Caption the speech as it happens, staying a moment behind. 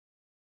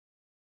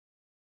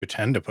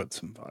pretend to put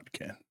some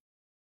vodka in.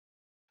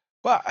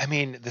 Well, I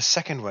mean, the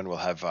second one will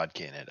have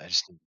vodka in it. I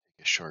just need to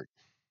take a short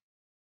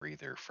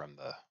breather from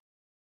the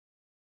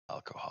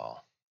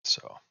alcohol.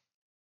 So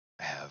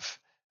I have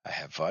I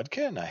have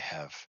vodka and I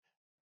have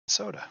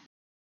soda.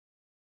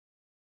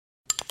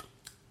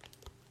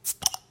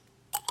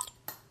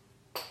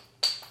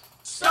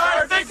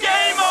 Start the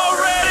game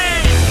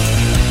already!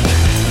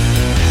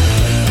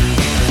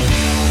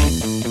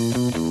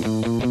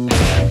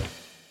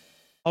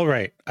 All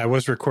right. I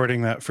was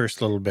recording that first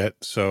little bit,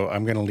 so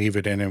I'm going to leave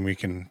it in and we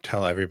can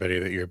tell everybody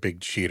that you're a big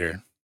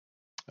cheater.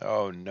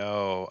 Oh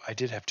no, I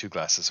did have 2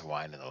 glasses of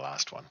wine in the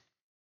last one.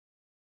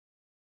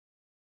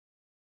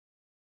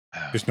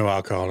 There's no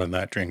alcohol in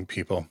that drink,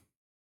 people.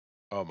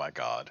 Oh my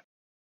god.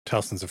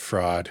 Telson's a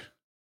fraud.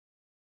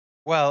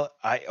 Well,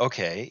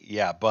 okay,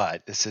 yeah,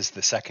 but this is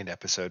the second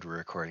episode we're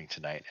recording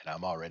tonight, and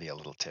I'm already a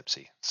little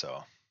tipsy.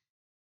 So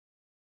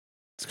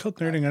It's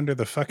called I, nerding under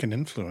the fucking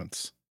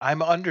influence.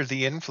 I'm under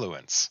the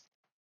influence.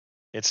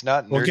 It's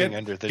not Well, nerding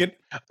under the. get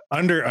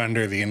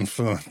under the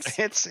influence.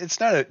 It's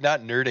not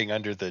nerding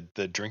under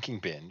the drinking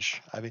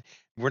binge. I mean,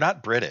 we're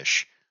not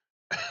British.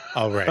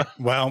 All right.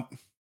 Well,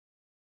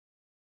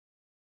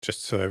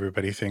 just so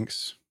everybody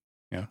thinks,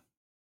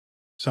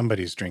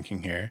 somebody's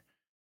drinking here.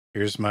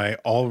 Here's my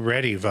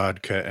already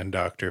vodka and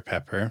Dr.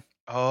 Pepper.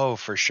 Oh,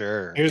 for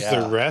sure. Here's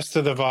the Yeah. rest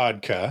of the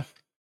vodka.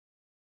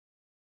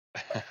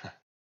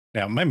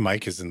 Now, my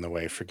mic is in the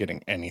way for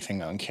getting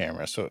anything on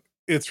camera, so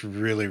it's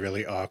really,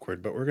 really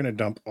awkward, but we're going to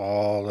dump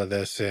all of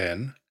this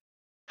in.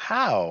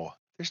 How?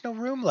 There's no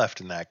room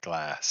left in that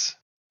glass.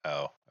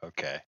 Oh,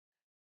 okay.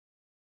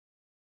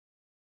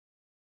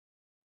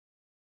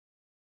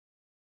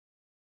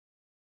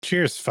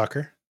 Cheers,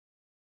 fucker.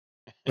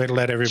 Way to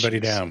let everybody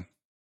Jeez. down.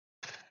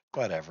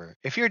 Whatever.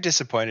 If you're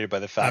disappointed by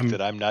the fact I'm-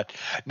 that I'm not,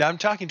 now I'm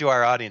talking to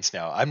our audience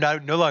now. I'm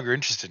no longer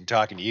interested in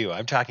talking to you.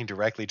 I'm talking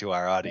directly to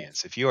our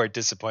audience. If you are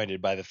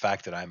disappointed by the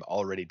fact that I'm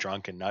already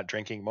drunk and not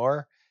drinking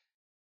more,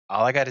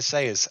 all I got to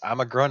say is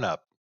I'm a grown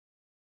up.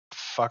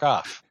 Fuck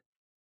off.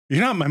 You're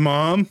not my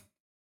mom.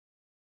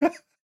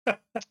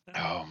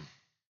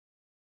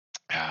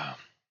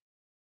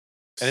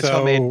 And it's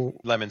homemade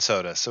lemon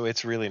soda, so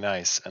it's really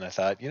nice. And I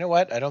thought, you know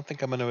what? I don't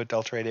think I'm going to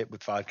adulterate it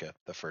with vodka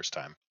the first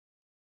time.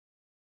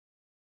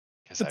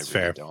 Because That's I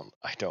really fair.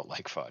 I don't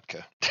like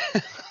vodka.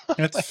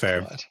 That's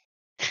fair. God.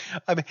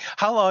 I mean,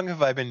 how long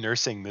have I been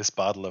nursing this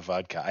bottle of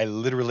vodka? I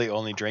literally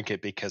only drink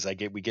it because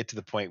we get to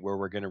the point where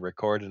we're going to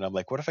record, and I'm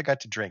like, what if I got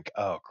to drink?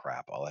 Oh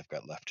crap! All I've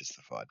got left is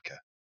the vodka.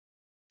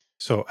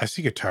 So I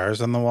see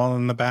guitars on the wall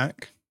in the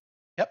back.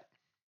 Yep.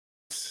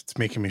 It's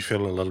making me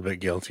feel a little bit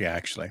guilty,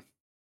 actually.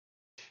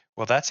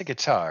 Well, that's a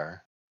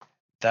guitar.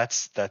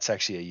 That's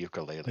actually a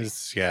ukulele.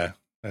 That's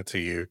a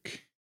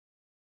uke.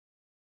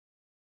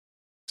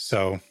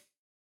 So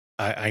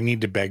I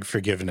need to beg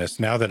forgiveness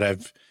now that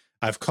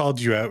I've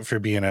called you out for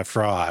being a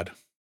fraud.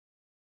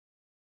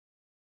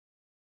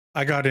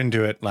 I got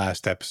into it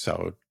last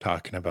episode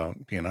talking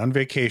about being on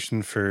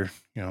vacation for,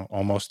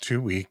 almost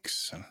 2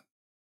 weeks. And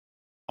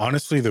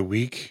honestly, the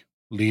week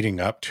leading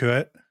up to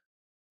it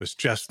was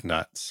just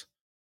nuts.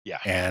 Yeah.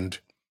 And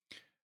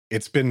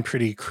it's been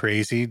pretty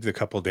crazy the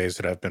couple of days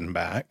that I've been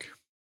back.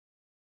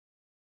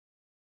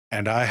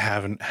 And I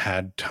haven't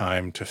had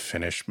time to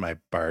finish my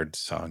Bard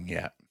song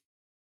yet.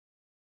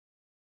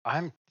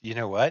 You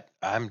know what?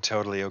 I'm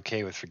totally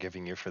okay with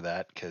forgiving you for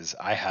that because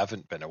I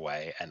haven't been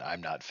away and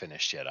I'm not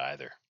finished yet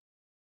either.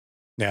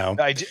 Now,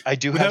 I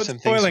do have some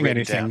things spoiling written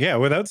anything. down. Yeah,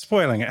 without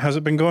spoiling it, how's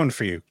it been going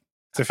for you?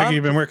 So I figure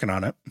you've been working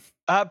on it.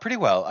 Pretty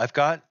well. I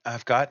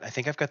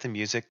think I've got the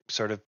music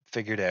sort of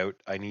figured out.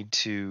 I need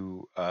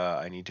to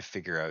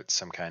figure out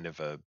some kind of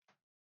a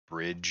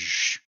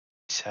bridge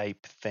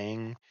type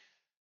thing.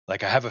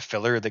 Like I have a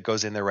filler that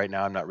goes in there right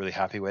now I'm not really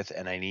happy with,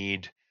 and I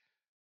need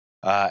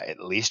at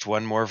least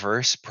one more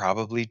verse,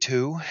 probably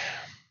 2.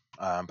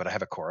 But I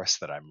have a chorus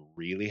that I'm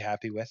really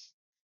happy with.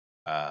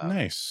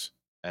 Nice.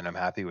 And I'm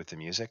happy with the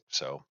music,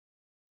 so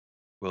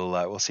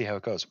we'll see how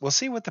it goes. We'll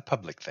see what the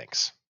public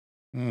thinks.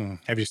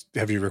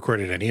 Have you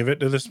recorded any of it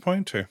to this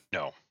point? Or?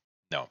 No.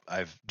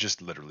 I've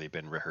just literally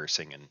been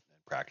rehearsing and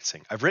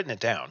practicing. I've written it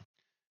down.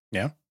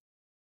 Yeah.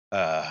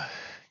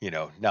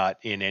 Not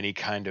in any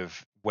kind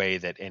of way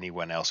that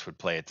anyone else would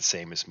play it the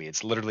same as me.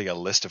 It's literally a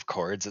list of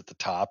chords at the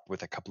top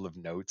with a couple of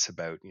notes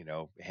about,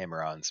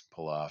 hammer-ons,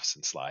 pull-offs,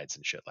 and slides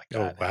and shit like that.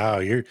 Oh wow,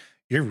 you're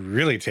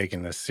really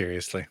taking this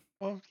seriously.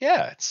 Well,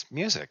 yeah, it's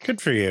music.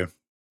 Good for you.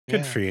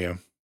 Good Yeah. for you.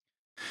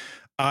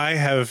 I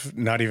have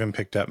not even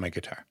picked up my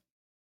guitar.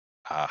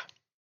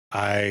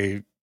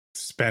 I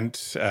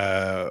spent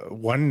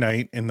one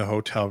night in the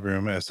hotel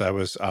room as I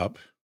was up,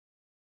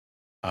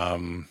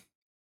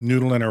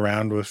 noodling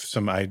around with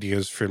some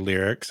ideas for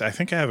lyrics. I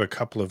think I have a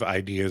couple of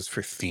ideas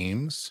for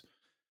themes,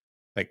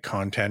 like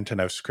content,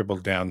 and I've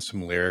scribbled down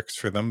some lyrics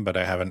for them, but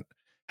I haven't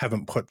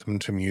put them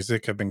to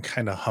music. I've been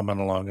kind of humming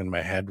along in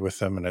my head with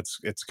them, and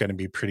it's going to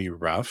be pretty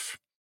rough.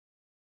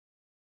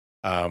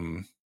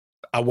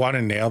 I want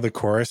to nail the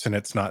chorus, and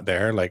it's not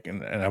there.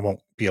 And I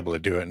won't be able to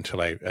do it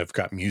until I've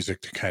got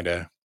music to kind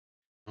of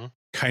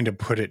kind of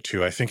put it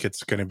to. I think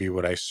it's going to be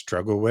what I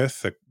struggle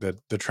with,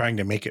 the trying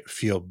to make it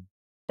feel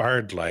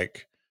bard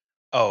like,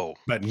 Oh,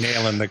 but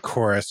nailing the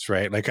chorus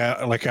right.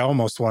 I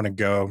almost want to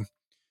go.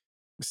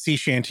 Sea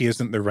shanty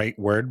isn't the right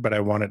word, but I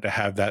want it to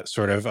have that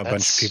sort of a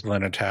bunch of people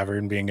in a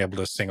tavern being able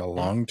to sing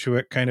along to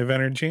it kind of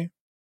energy.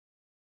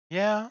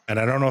 Yeah. And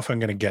I don't know if I'm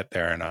going to get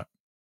there or not.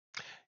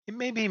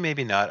 Maybe,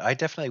 maybe not. I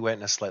definitely went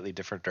in a slightly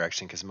different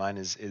direction because mine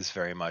is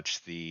very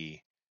much the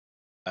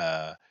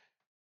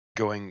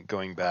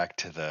going back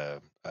to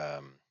the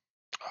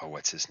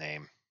what's his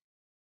name?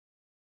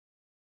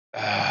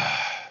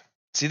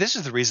 See, this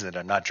is the reason that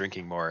I'm not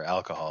drinking more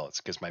alcohol.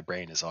 It's because my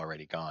brain is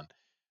already gone.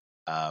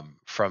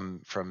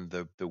 From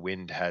the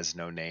wind has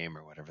no name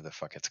or whatever the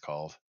fuck it's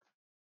called.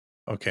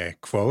 Okay,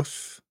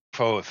 Quoth.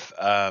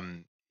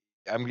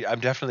 I'm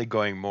definitely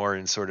going more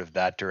in sort of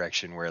that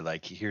direction where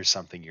like here's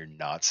something you're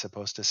not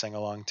supposed to sing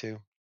along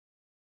to.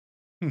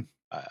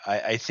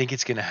 I think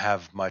it's going to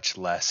have much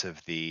less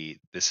of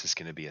this is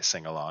going to be a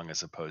sing along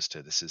as opposed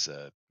to this is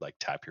a like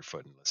tap your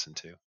foot and listen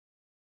to.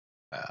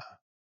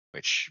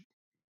 Which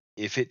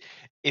if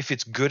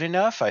it's good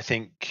enough, I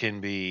think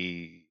can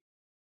be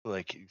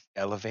like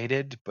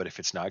elevated, but if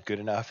it's not good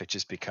enough, it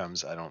just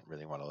becomes I don't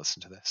really want to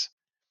listen to this.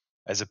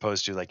 As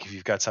opposed to like if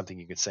you've got something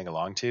you can sing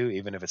along to,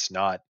 even if it's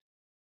not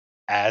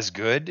as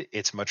good,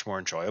 it's much more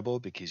enjoyable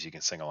because you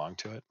can sing along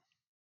to it.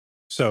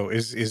 So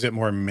is it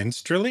more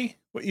minstrelly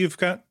what you've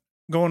got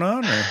going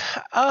on, or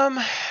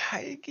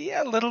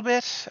yeah, a little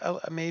bit,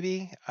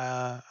 maybe.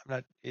 I'm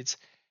not.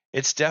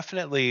 It's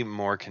definitely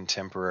more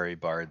contemporary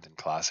bard than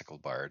classical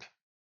bard.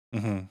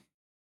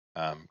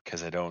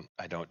 Because I don't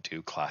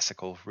do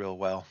classical real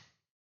well.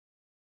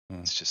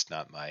 It's just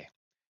not my.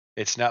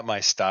 It's not my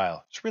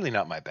style. It's really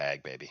not my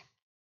bag, baby.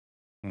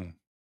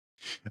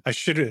 I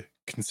should have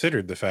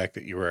considered the fact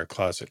that you were a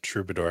closet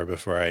troubadour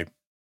before I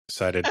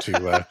decided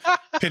to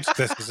pitch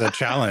this as a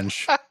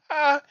challenge.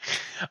 I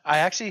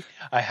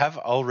have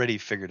already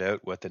figured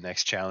out what the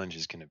next challenge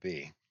is going to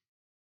be.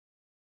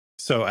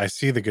 So I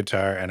see the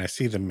guitar and I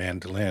see the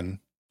mandolin,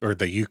 or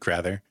the uke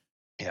rather.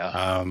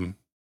 Yeah.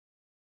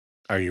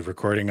 Are you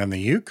recording on the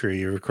uke or are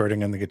you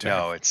recording on the guitar?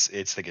 No,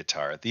 it's the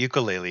guitar. The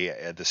ukulele,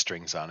 the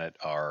strings on it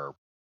are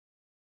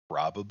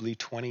probably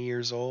 20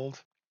 years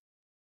old.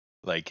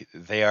 Like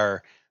they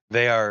are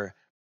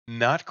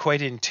not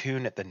quite in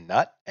tune at the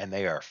nut, and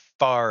they are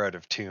far out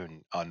of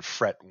tune on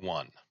fret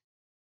 1.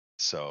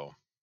 So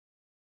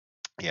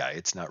yeah,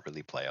 it's not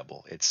really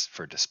playable. It's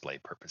for display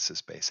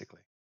purposes,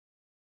 basically.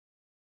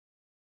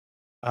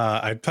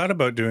 I thought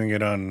about doing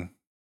it on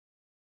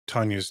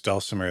Tanya's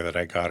dulcimer that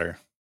I got her,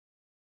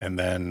 and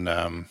then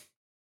I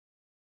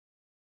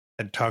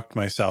talked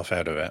myself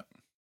out of it.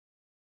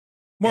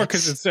 More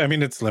because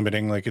it's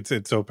limiting. Like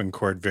it's open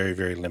chord, very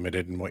very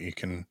limited in what you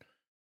can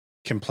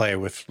play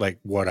with. Like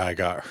what I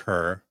got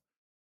her.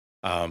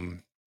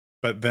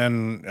 But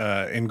then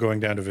in going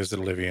down to visit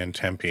Olivia in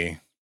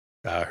Tempe,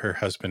 her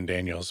husband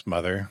Daniel's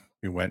mother,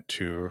 we went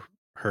to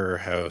her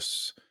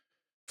house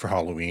for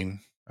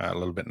Halloween, a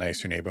little bit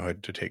nicer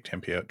neighborhood to take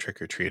Tempe out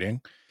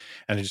trick-or-treating.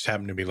 And I just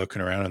happened to be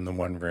looking around in the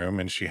one room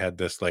and she had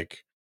this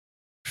like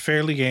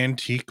fairly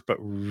antique, but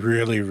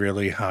really,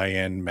 really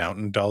high-end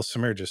mountain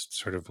dulcimer just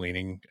sort of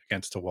leaning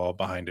against a wall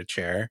behind a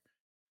chair.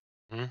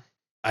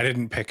 I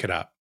didn't pick it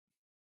up,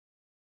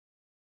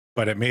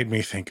 but it made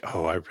me think,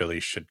 oh, I really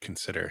should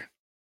consider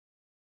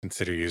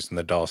using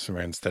the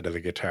dulcimer instead of the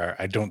guitar.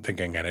 I don't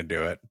think I'm going to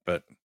do it,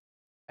 but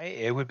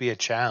it would be a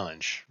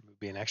challenge. It would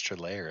be an extra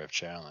layer of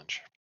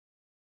challenge.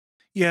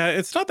 Yeah,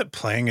 it's not that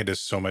playing it is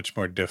so much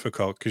more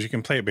difficult because you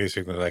can play it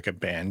basically like a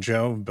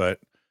banjo, but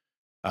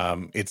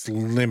it's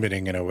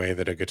limiting in a way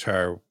that a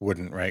guitar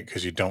wouldn't, right?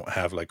 Because you don't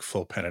have like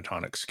full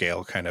pentatonic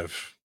scale kind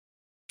of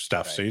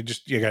stuff. Right. So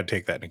you got to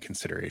take that into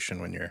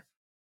consideration when you're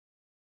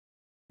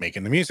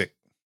making the music.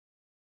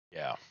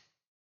 Yeah.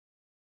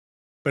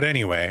 But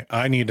anyway,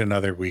 I need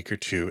another week or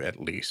two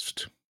at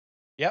least.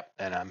 Yep,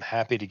 and I'm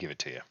happy to give it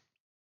to you.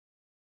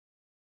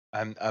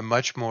 I'm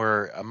much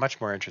more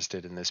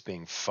interested in this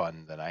being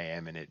fun than I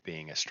am in it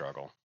being a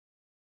struggle.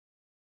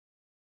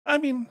 I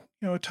mean,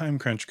 a time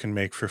crunch can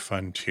make for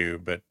fun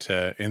too, but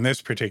in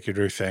this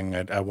particular thing,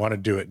 I want to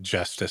do it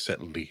justice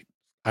at least.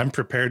 I'm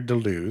prepared to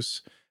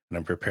lose, and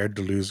I'm prepared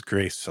to lose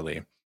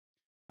gracefully.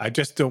 I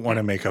just don't want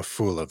to make a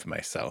fool of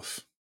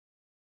myself.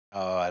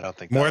 Oh, I don't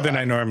think more than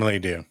I normally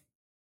do.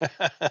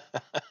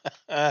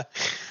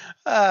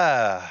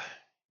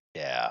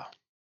 Yeah.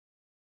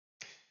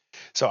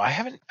 So I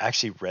haven't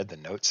actually read the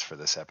notes for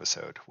this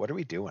episode. What are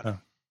we doing? Oh,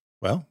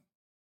 well,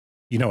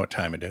 you know what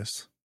time it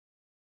is.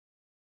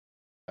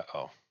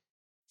 Uh-oh.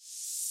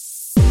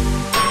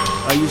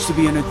 I used to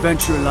be an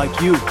adventurer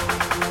like you.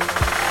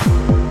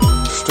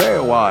 Stay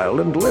a while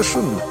and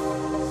listen.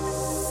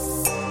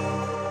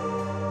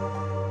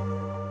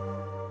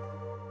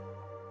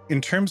 In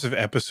terms of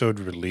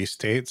episode release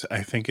dates,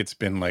 I think it's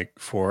been like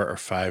 4 or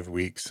 5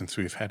 weeks since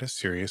we've had a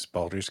serious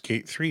Baldur's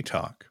Gate 3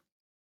 talk.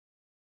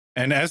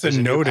 And as a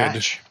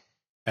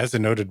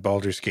noted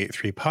Baldur's Gate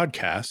 3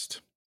 podcast,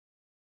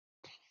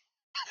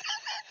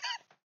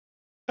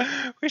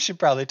 We should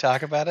probably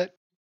talk about it.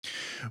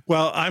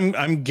 Well,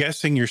 I'm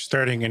guessing you're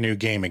starting a new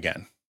game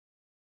again.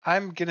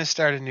 I'm gonna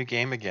start a new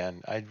game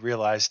again. I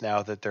realize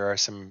now that there are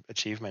some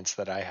achievements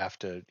that I have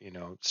to,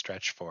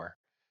 stretch for.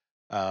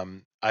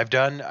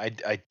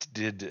 I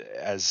did,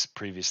 as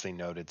previously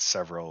noted,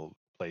 several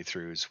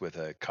playthroughs with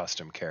a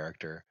custom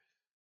character.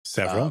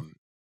 Several.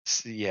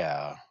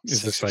 Yeah,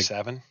 Is this 6 or like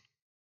 7.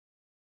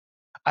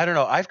 I don't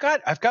know. I've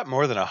got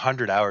more than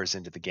 100 hours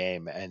into the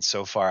game, and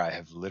so far I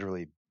have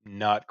literally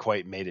not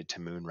quite made it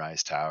to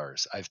Moonrise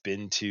Towers. I've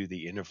been to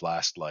the Inn of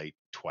Last Light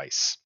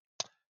twice,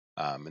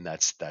 and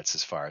that's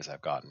as far as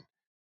I've gotten.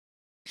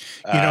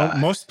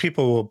 most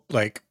people will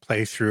like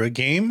play through a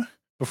game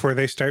before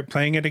they start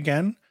playing it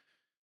again.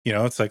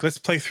 It's like, let's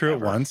play through it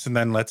Never. once and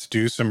then let's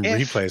do some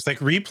If replays. Like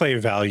replay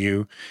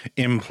value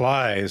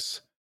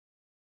implies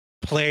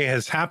play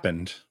has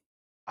happened.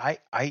 I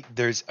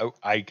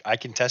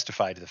can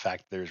testify to the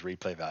fact that there's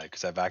replay value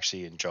because I've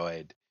actually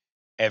enjoyed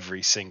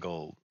every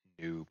single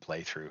new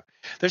playthrough.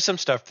 There's some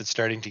stuff that's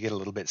starting to get a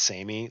little bit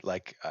samey.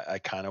 Like I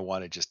kind of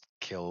want to just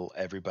kill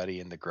everybody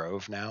in the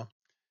Grove now.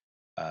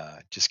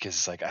 Just because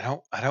it's like I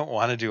don't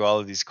want to do all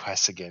of these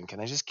quests again. Can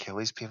I just kill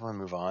these people and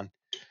move on?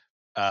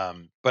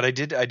 But I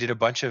did a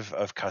bunch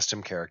of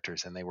custom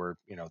characters, and they were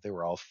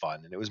all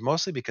fun, and it was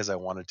mostly because I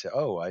wanted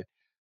to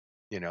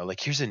like,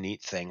 here's a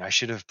neat thing, I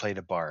should have played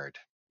a bard,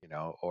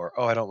 or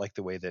I don't like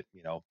the way that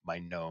my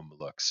gnome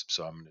looks,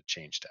 so I'm going to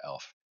change to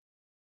elf.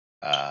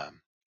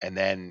 And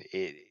then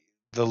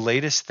the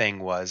latest thing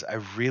was I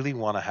really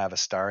want to have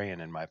Astarion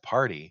in my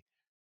party,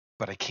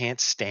 but I can't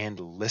stand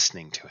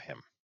listening to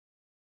him,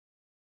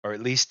 or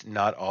at least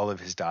not all of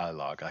his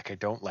dialogue. Like I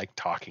don't like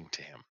talking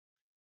to him.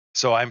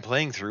 So I'm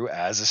playing through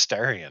as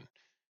Astarion,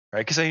 right?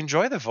 Because I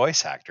enjoy the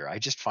voice actor. I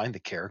just find the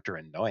character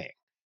annoying.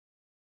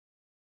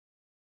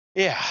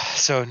 Yeah,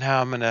 so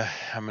now I'm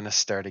gonna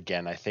start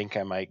again. I think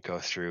I might go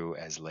through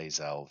as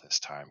Lae'zel this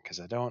time because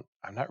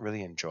I'm not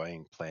really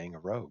enjoying playing a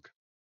rogue.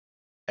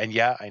 And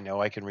yeah, I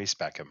know I can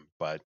respec him,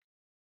 but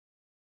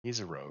he's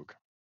a rogue.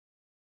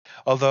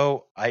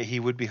 Although he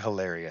would be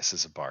hilarious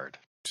as a bard.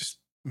 Just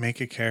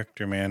make a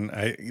character, man.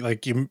 I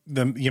like you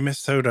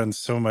miss out on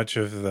so much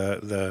of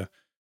the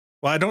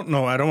well, I don't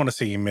know. I don't want to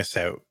say you miss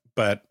out,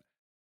 but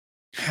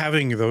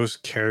having those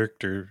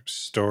character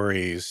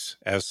stories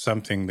as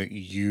something that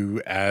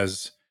you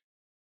as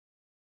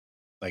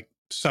like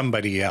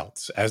somebody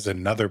else, as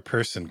another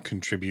person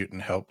contribute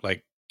and help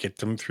like get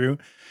them through.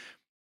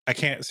 I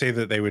can't say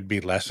that they would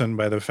be lessened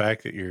by the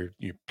fact that you're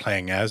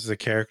playing as the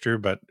character,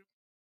 but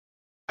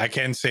I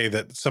can say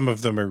that some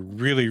of them are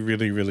really,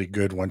 really, really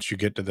good once you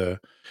get to the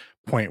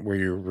point where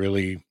you're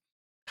really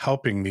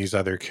helping these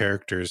other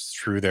characters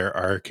through their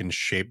arc and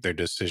shape their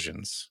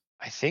decisions.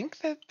 I think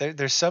that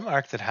there's some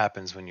arc that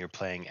happens when you're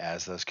playing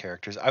as those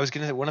characters.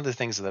 One of the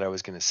things that I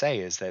was gonna say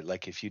is that,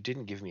 like, if you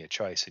didn't give me a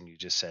choice and you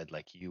just said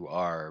like you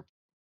are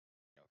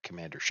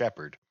Commander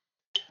Shepard,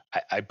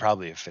 I'd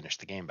probably have finished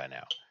the game by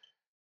now.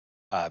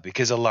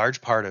 Because a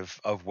large part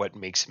of what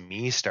makes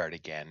me start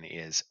again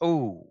is,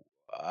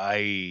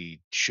 I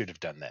should have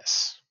done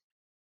this,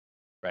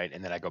 right?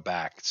 And then I go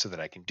back so that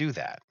I can do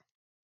that.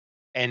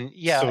 And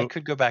yeah, I So,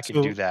 could go back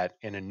and do so, that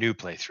in a new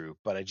playthrough,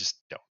 but I just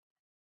don't.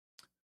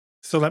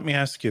 so let me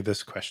ask you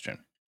this question: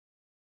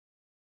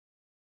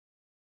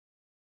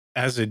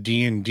 as a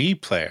D&D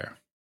player,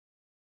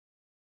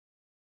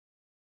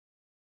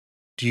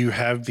 do you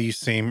have these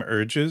same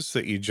urges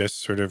that you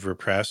just sort of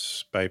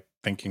repress by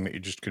thinking that you're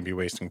just going to be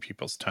wasting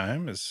people's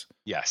time?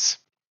 Yes,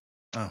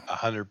 Oh,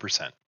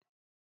 100%,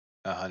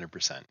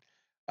 100%.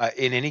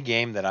 In any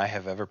game that I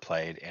have ever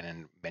played, and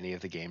in many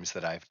of the games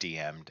that I've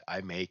DM'd,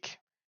 I make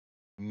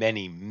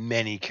many,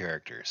 many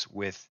characters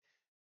with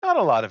not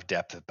a lot of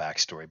depth of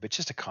backstory, but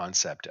just a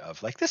concept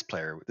of like this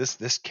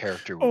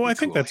character would oh, be I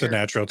think cool that's a here.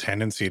 natural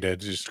tendency to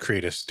just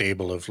create a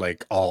stable of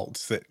like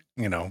alts that,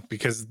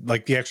 because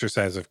like the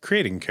exercise of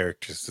creating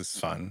characters is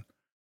fun,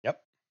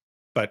 Yep.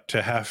 but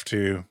to have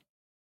to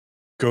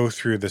go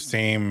through the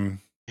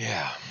same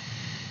Yeah.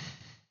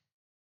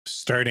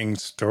 starting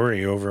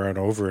story over and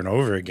over and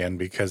over again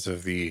because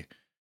of the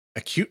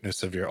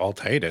acuteness of your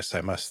altitis,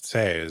 I must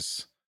say,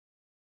 is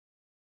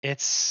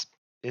It's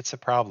a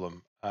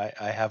problem.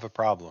 I have a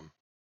problem.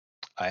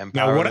 I am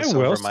now what I powerless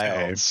over will my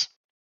say. alts.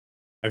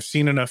 I've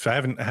seen enough. I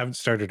haven't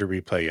started a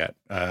replay yet.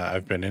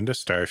 I've been into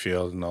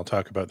Starfield, and I'll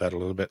talk about that a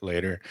little bit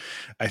later.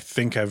 I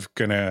think I'm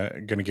gonna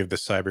give the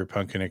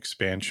Cyberpunk an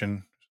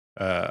expansion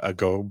a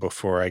go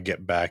before I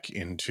get back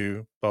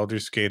into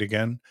Baldur's Gate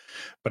again.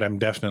 But I'm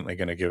definitely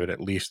gonna give it at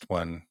least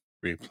one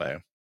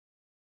replay.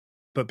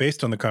 But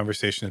based on the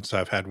conversations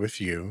I've had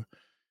with you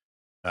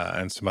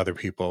and some other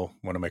people,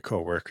 one of my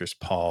coworkers,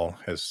 Paul,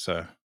 has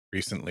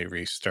recently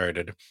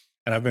restarted,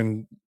 and I've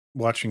been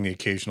watching the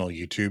occasional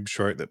YouTube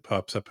short that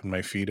pops up in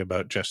my feed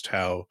about just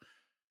how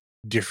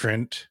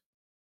different Oh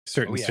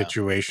certain yeah.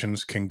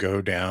 situations can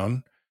go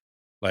down,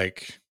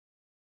 like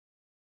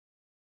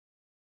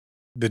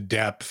the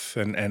depth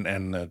and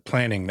the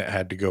planning that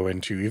had to go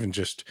into even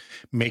just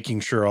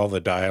making sure all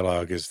the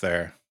dialogue is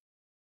there.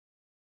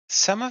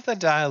 Some of the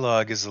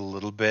dialogue is a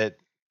little bit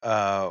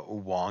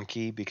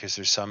wonky because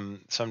there's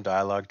some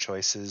dialogue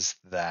choices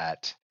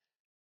that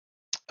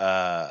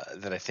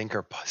that I think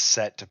are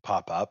set to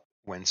pop up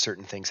when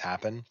certain things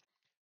happen,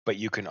 but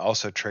you can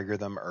also trigger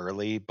them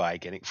early by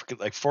getting,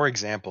 like, for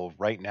example,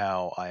 right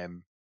now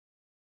I'm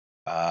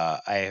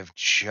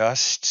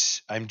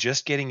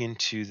just getting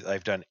into,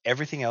 I've done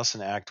everything else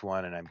in Act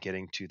 1 and I'm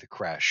getting to the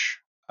creche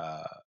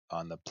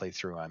on the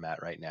playthrough I'm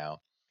at right now.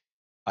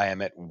 I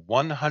am at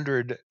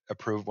 100%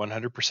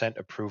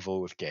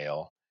 approval with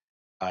Gale.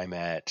 I'm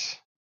at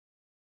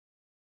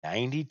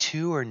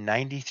 92 or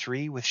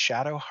 93 with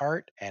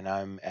Shadowheart, and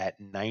I'm at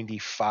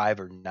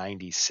 95 or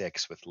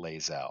 96 with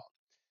Lae'zel.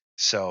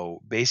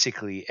 So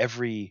basically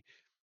every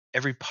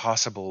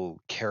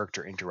possible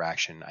character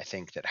interaction I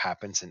think that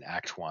happens in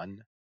Act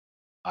 1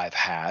 I've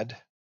had,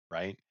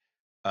 right?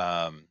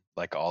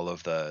 Like all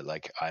of the,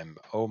 like,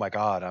 oh my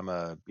god, I'm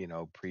a,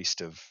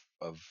 priest of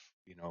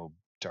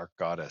dark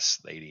goddess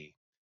lady.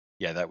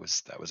 Yeah, that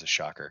was a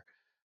shocker.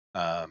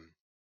 Um,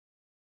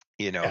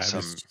 Yeah, some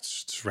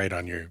it's right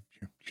on your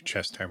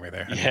chest armor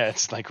there, honey. yeah,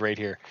 it's like right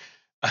here.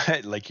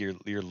 Like you're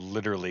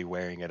literally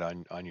wearing it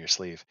on your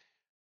sleeve.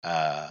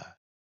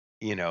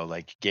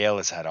 Like Gail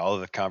has had all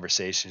of the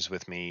conversations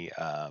with me.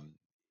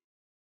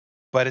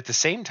 But at the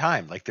same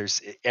time, like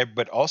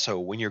but also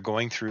when you're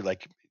going through,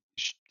 like,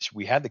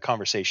 we had the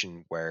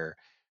conversation where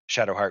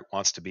Shadowheart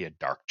wants to be a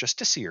dark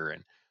justiciar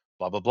and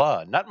blah blah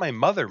blah. Not my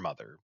mother,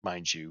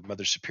 mind you,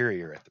 mother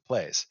superior at the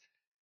place.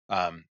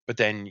 But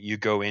then you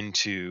go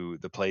into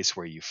the place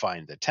where you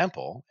find the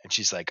temple, and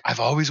she's like, "I've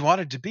always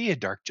wanted to be a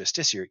dark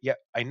justiciar." Yeah,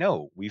 I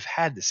know. We've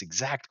had this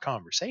exact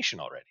conversation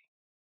already.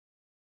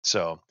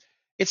 So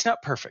it's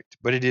not perfect,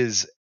 but it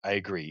is, I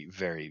agree,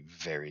 very,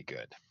 very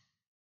good.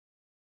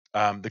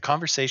 The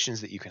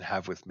conversations that you can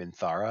have with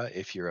Minthara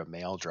if you're a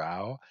male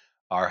drow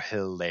are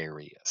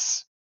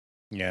hilarious.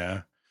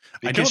 Yeah. I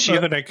Because don't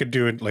know that I could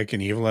do it like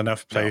an evil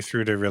enough No.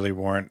 playthrough to really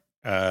warrant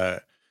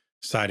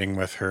siding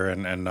with her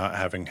and not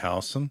having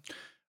Halson.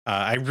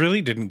 I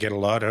really didn't get a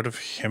lot out of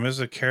him as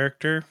a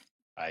character.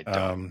 I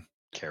don't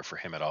care for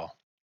him at all.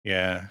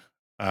 Yeah.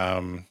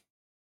 I'm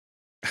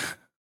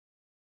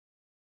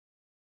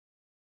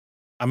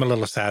a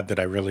little sad that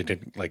I really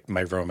didn't, like,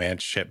 my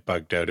romance shit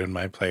bugged out in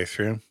my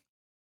playthrough.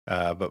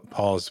 But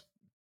Paul's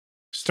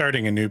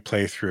starting a new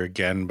playthrough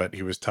again, but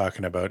he was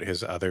talking about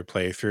his other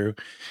playthrough,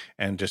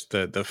 and just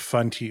the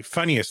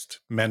funniest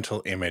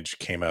mental image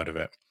came out of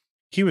it.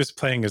 He was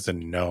playing as a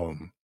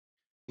gnome.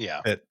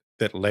 Yeah.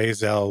 That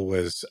Lae'zel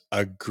was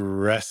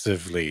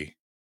aggressively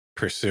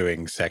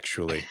pursuing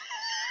sexually.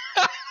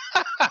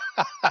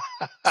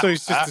 So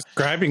he's just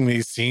describing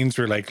these scenes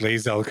where, like,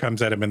 Lae'zel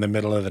comes at him in the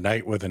middle of the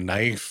night with a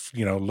knife,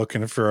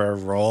 looking for a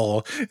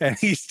roll, and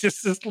he's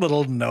just this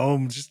little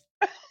gnome just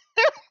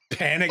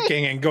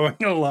panicking and going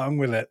along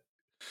with it.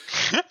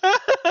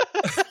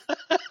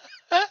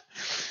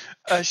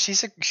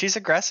 She's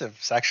aggressive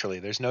sexually.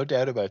 There's no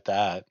doubt about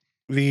that.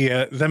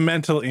 The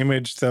mental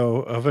image,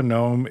 though, of a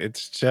gnome,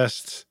 it's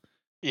just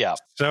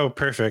so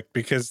perfect,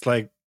 because,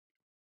 like,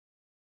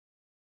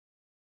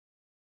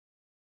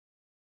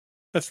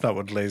 that's not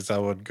what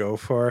Lae'zel would go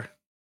for.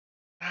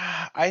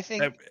 I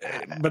think,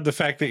 but the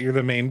fact that you're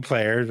the main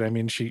player, I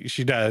mean,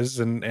 she does,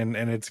 and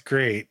it's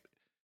great.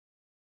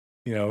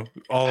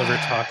 All of her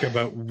talk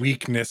about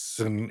weakness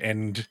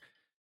and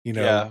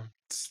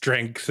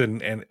strength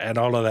and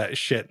all of that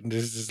shit. And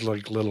this is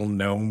like little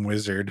gnome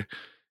wizard,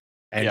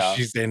 and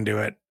she's into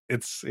it.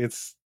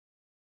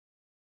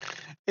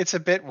 It's a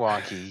bit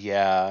wonky,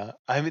 yeah.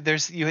 I mean,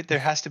 there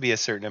has to be a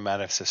certain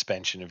amount of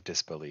suspension of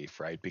disbelief,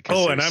 right?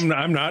 Because and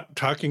I'm not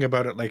talking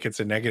about it like it's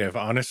a negative.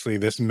 Honestly,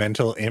 this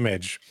mental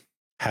image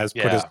has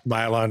put a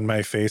smile on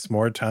my face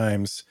more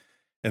times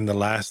in the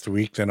last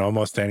week than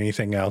almost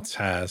anything else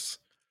has.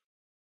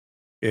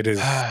 It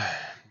is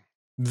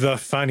the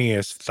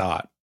funniest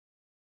thought.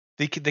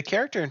 The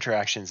character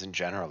interactions in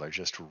general are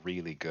just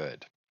really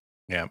good.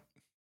 Yeah.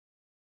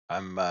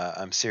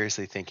 I'm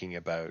seriously thinking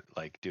about,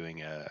 like,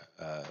 doing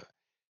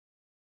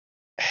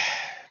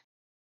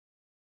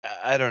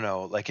I don't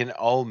know, like an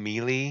all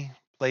melee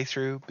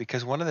playthrough,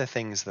 because one of the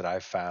things that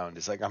I've found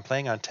is, like, I'm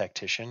playing on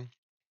Tactician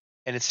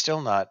and it's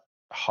still not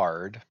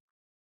hard.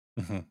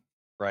 Mm-hmm.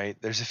 Right?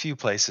 There's a few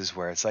places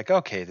where it's like,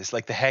 okay, this,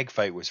 like, the hag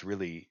fight was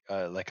really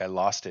like, I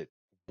lost it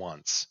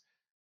once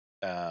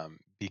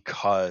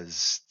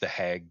because the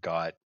hag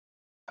got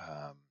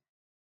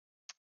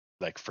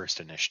like first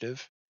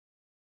initiative,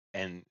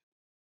 and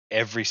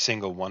every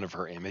single one of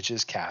her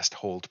images cast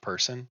hold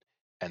person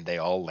and they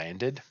all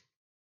landed.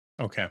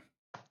 Okay.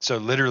 So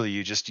literally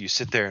you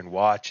sit there and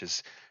watch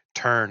as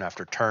turn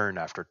after turn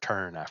after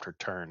turn after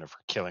turn of her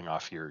killing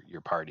off your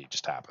party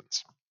just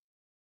happens.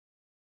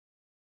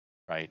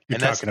 Right. You're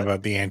talking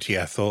about the Auntie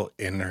Ethel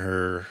in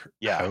her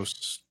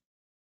house?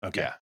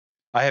 Okay. Yeah.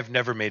 I have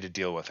never made a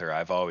deal with her.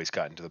 I've always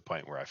gotten to the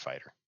point where I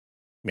fight her.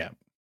 Yeah.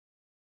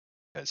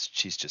 Because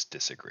she's just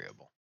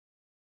disagreeable.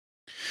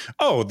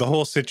 Oh, the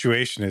whole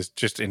situation is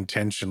just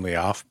intentionally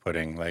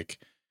off-putting. Like,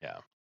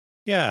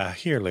 yeah,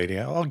 here, lady,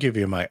 I'll give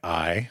you my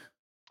eye.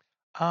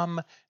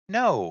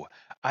 No,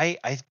 I'm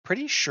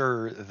pretty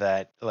sure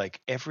that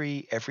like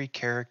every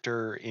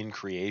character in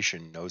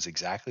creation knows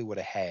exactly what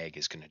a hag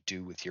is going to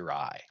do with your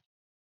eye.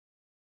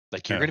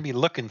 Like you're Yeah. going to be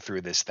looking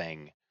through this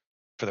thing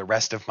for the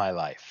rest of my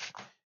life.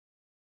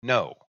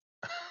 No.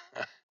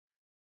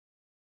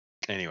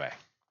 Anyway,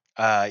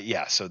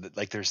 yeah. So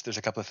like there's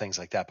a couple of things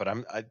like that,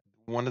 but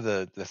one of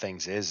the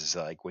things is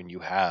that, like when you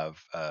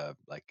have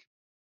like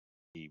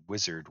the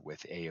wizard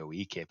with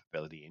AOE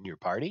capability in your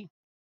party,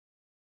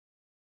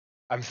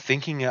 I'm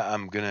thinking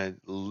I'm gonna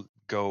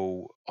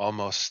go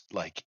almost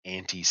like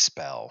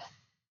anti-spell,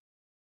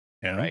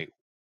 Yeah. right?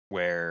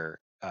 Where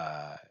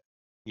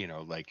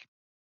like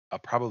I'll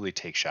probably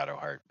take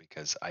Shadowheart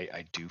because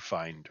I do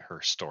find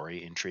her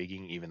story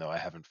intriguing, even though I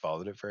haven't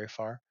followed it very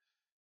far.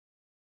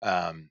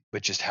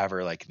 But just have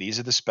her like, these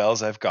are the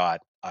spells I've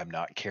got. I'm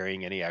not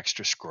carrying any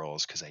extra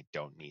scrolls because I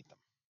don't need them.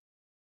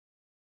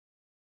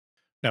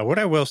 Now, what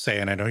I will say,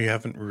 and I know you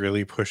haven't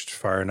really pushed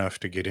far enough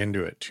to get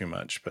into it too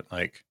much, but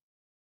like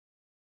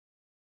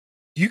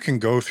you can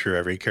go through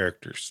every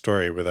character's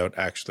story without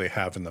actually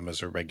having them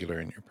as a regular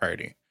in your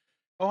party.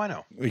 Oh, I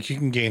know. Like you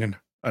can gain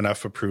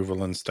enough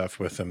approval and stuff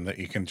with them that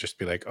you can just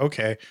be like,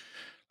 okay,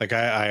 like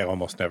I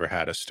almost never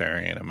had a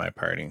Starion in my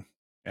party,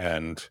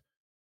 and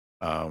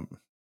um,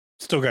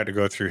 still got to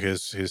go through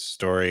his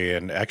story.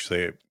 And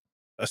actually,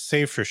 a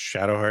save for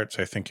Shadowhearts,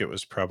 I think it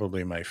was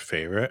probably my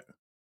favorite.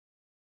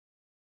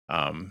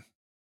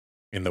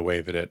 In the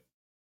way that it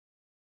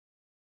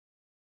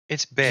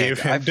It's gave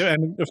big. him,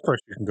 and of course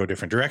you can go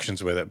different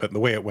directions with it, but the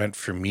way it went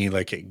for me,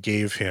 like it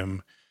gave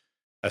him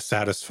a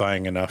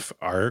satisfying enough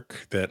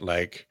arc that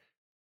like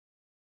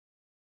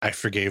I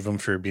forgave him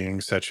for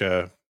being such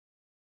a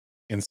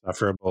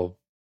insufferable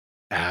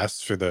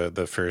ass for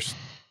the first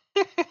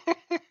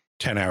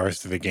 10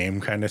 hours of the game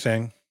kind of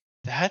thing.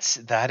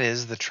 That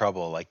is the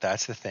trouble. Like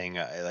that's the thing.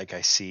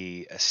 I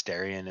see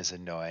Asterion is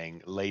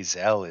annoying.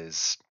 Lae'zel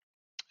is.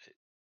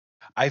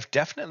 I've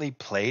definitely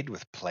played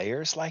with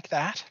players like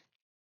that,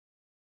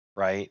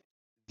 right?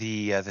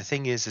 The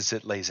thing is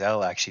that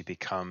Lae'zel actually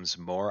becomes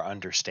more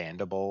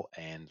understandable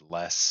and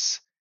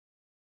less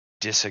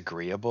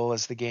disagreeable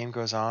as the game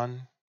goes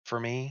on for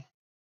me,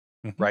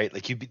 Mhm. right?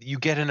 Like you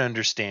get an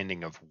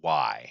understanding of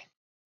why,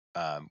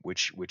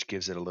 which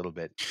gives it a little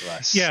bit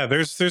less. Yeah,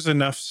 there's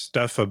enough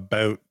stuff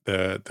about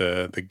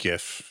the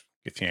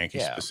Githyanki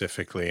Yeah,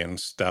 specifically and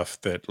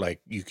stuff that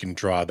like you can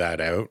draw that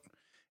out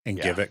and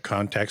yeah, give it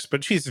context,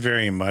 but she's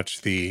very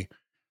much the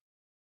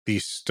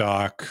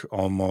stock,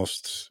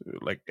 almost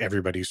like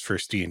everybody's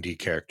first D&D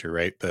character,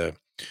 right? The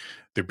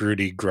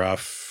broody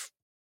gruff,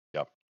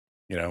 yep,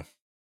 you know.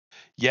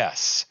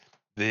 yes.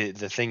 The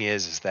thing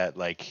is that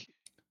like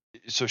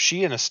so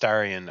she and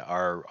Astarion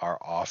are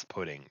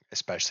off-putting,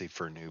 especially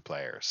for new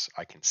players.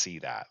 I can see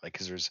that, like,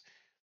 because there's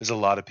a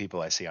lot of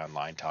people I see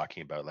online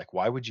talking about like,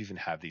 why would you even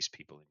have these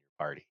people in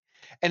your party?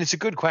 And it's a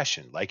good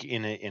question. Like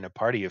in a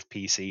party of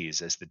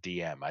PCs, as the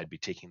DM, I'd be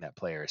taking that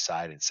player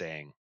aside and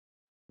saying,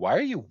 why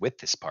are you with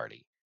this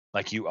party?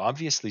 Like you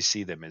obviously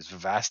see them as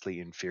vastly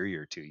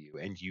inferior to you,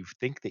 and you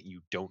think that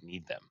you don't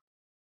need them.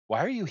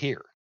 Why are you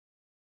here?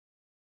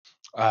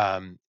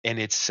 And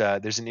it's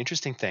there's an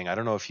interesting thing. I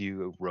don't know if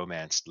you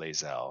romanced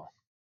Lae'zel.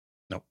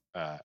 No.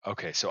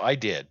 Okay, so I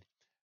did,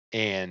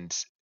 and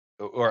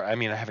or I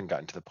mean, I haven't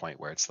gotten to the point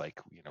where it's like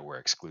we're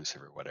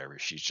exclusive or whatever.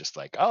 She's just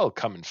like, I'll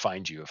come and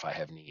find you if I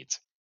have needs.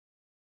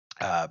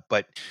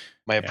 But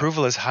my Yeah.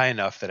 approval is high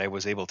enough that I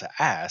was able to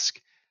ask,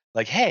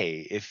 like,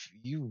 hey, if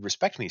you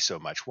respect me so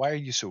much, why are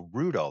you so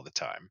rude all the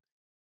time?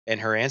 And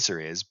her answer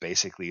is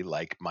basically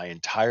like, my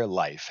entire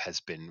life has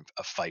been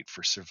a fight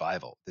for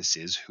survival. This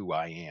is who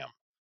I am.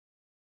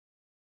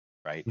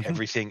 Right?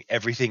 Mhm.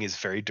 Everything is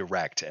very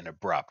direct and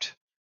abrupt,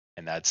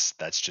 and that's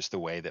just the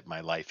way that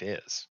my life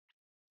is.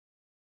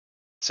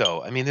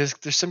 So, I mean, there's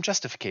some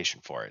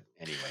justification for it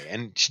anyway,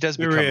 and she does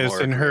There become is,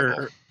 more and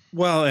agreeable.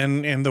 well,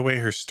 and the way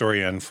her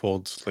story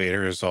unfolds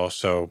later is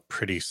also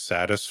pretty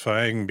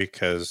satisfying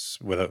because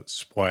without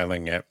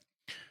spoiling it,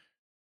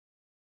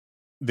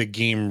 the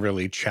game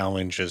really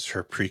challenges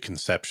her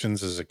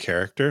preconceptions as a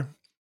character.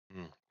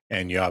 Mm.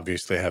 And you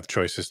obviously have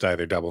choices to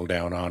either double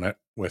down on it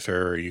with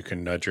her or you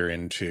can nudge her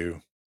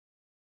into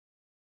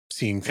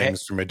seeing Hey,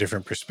 things from a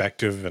different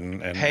perspective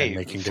and hey,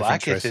 making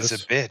different Vlaakith is a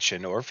choices. bitch,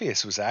 and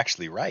Orpheus was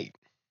actually right.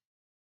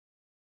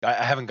 I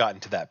haven't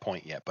gotten to that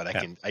point yet, but I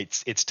Yeah. can.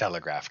 It's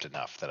telegraphed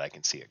enough that I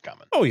can see it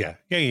coming. Oh yeah.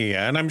 Yeah, yeah,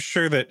 yeah. And I'm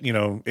sure that,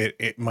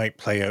 it might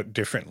play out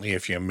differently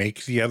if you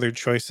make the other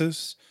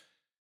choices.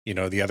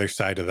 The other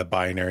side of the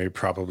binary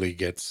probably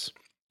gets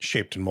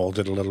shaped and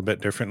molded a little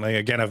bit differently.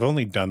 Again, I've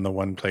only done the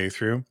one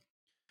playthrough.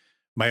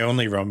 My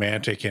only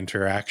romantic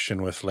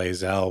interaction with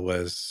Lae'zel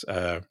was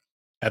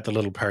at the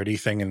little party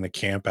thing in the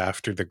camp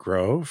after the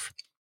Grove.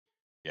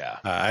 Yeah.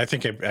 I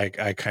think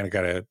I kind of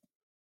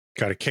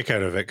got a kick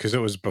out of it because it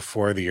was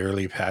before the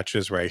early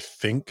patches where I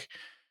think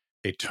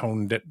they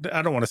toned it.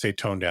 I don't want to say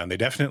toned down. They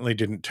definitely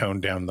didn't tone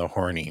down the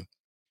horny,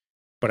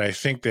 but I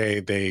think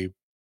they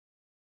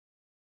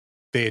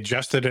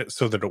adjusted it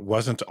so that it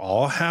wasn't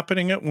all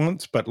happening at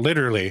once, but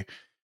literally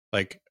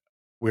like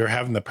we were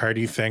having the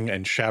party thing,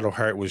 and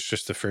Shadowheart was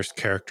just the first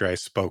character I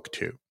spoke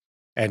to.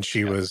 And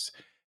she was,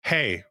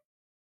 hey,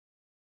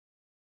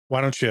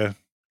 why don't you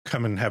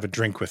come and have a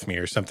drink with me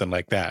or something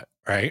like that,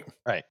 right?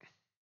 Right.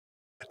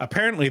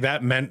 Apparently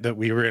that meant that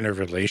we were in a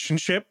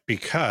relationship,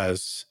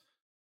 because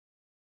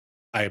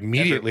I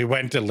immediately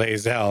went to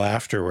Lae'zel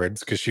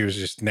afterwards, because she was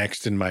just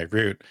next in my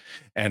route.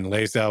 And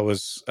Lae'zel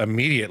was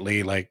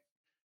immediately like,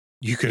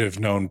 you could have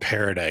known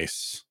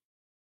paradise,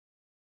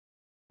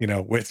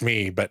 with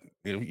me, but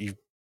you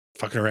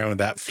fucking around with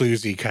that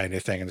floozy kind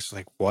of thing. And it's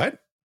like, what?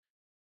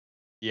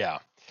 Yeah.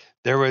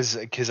 There was,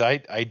 because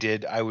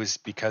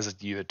because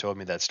you had told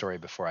me that story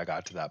before I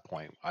got to that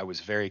point, I was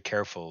very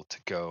careful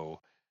to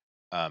go.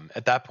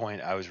 At that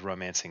point, I was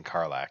romancing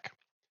Karlach,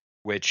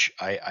 which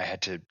I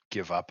had to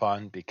give up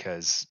on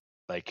because,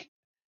 like,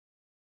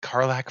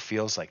 Karlach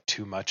feels like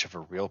too much of a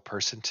real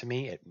person to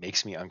me. It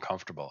makes me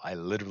uncomfortable. I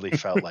literally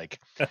felt like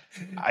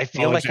I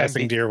feel like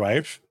Apologizing to your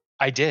wife?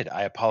 I did.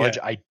 I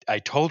apologize. I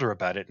told her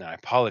about it and I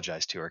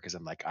apologized to her because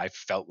I'm like, I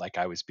felt like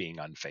I was being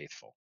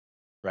unfaithful,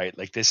 right?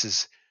 Like this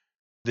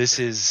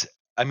is,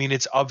 I mean,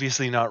 it's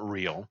obviously not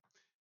real,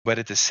 but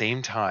at the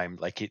same time,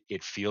 like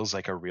it feels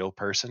like a real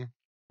person,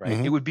 right? It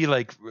Mhm. would be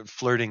like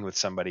flirting with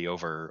somebody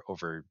over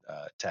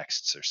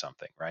texts or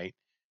something, right?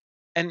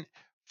 And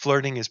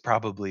flirting is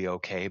probably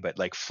okay, but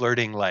like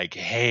flirting, like,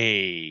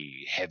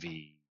 hey,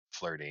 heavy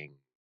flirting,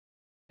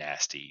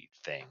 nasty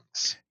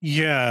things.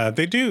 Yeah,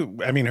 they do.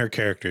 I mean, her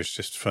character is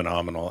just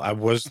phenomenal. I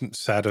wasn't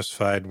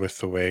satisfied with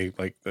the way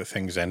like the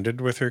things ended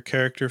with her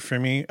character for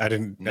me. I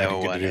didn't No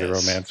get to one do the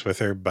is. romance with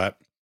her, but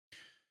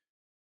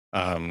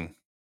um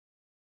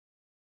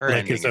Her like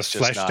ending as a is just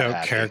fleshed not out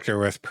happy. character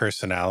with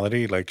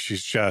personality, like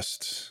she's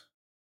just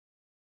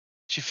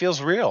She feels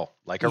real,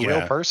 like a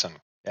real person.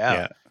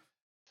 Yeah.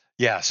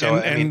 Yeah. So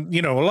I mean,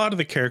 and a lot of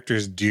the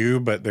characters do,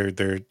 but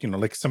they're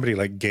like somebody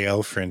like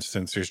Gale, for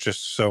instance. There's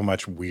just so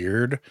much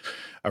weird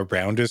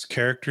around his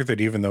character that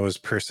even though his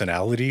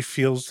personality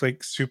feels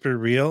like super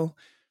real,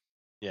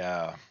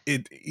 yeah.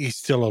 he's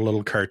still a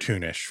little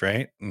cartoonish,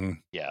 right?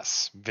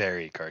 Yes.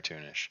 Very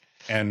cartoonish.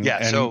 And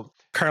Yeah. So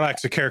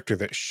Karlach's a character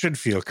that should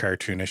feel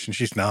cartoonish, and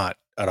she's not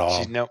at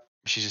all.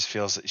 she just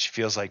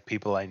feels like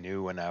people I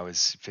knew when I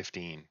was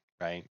 15,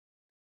 right?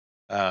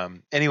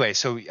 Anyway,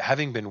 so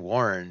having been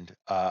warned,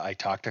 I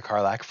talked to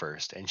Karlach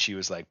first, and she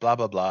was like, blah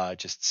blah blah,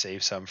 just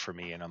save some for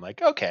me. And I'm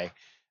like, okay.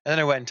 And then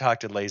I went and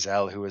talked to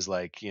Lae'zel, who was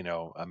like,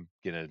 I'm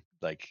gonna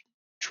like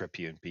trip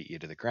you and beat you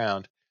to the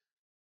ground.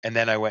 And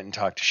then I went and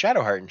talked to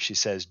Shadowheart, and she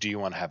says, do you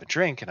want to have a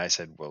drink? And I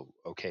said, well,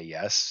 okay,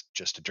 yes,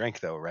 just a drink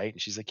though, right?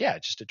 And she's like, yeah,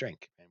 just a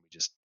drink. And we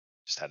just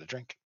had a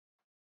drink.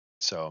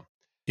 So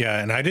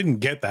Yeah, and I didn't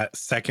get that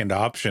second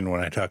option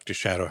when I talked to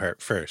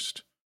Shadowheart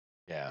first.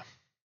 yeah.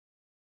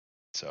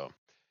 So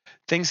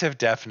things have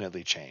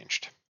definitely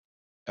changed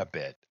a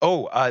bit.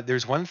 Oh,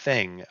 there's one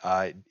thing.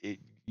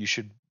 You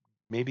should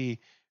maybe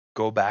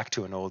go back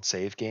to an old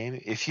save game.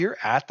 If you're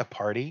at the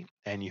party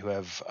and you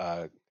have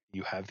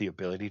the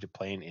ability to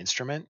play an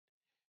instrument,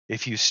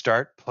 if you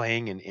start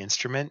playing an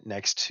instrument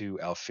next to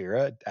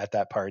Alfira at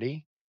that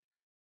party,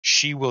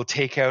 she will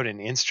take out an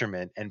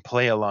instrument and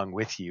play along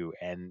with you,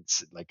 and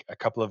like a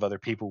couple of other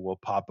people will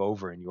pop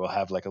over and you will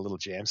have like a little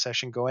jam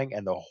session going,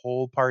 and the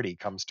whole party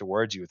comes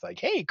towards you with like,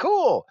 hey,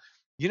 cool,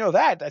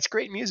 that's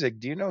great music,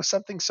 do you know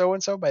something so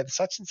and so by the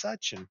such and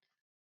such? And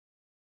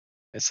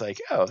it's like,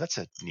 oh, that's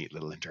a neat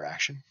little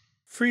interaction.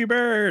 Free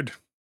bird.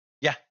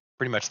 Yeah,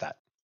 pretty much that.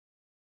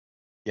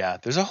 Yeah,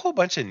 there's a whole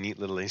bunch of neat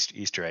little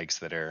Easter eggs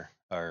that are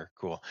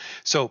cool.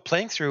 So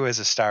playing through as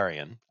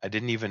Astarion, I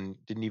didn't even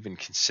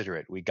consider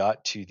it. We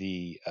got to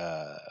the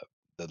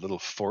little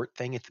fort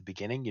thing at the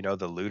beginning.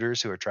 The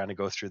looters who are trying to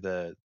go through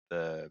the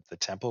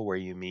temple where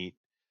you meet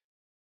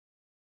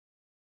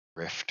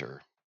Rift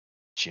or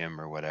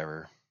Jim or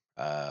whatever.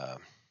 The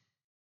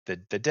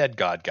dead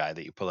god guy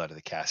that you pull out of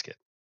the casket.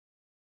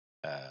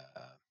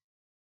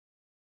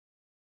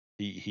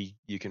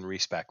 You can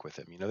respec with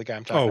him. You know the guy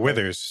I'm talking about?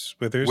 Withers.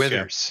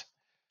 Withers.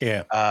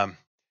 Yeah.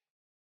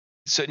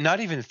 So not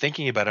even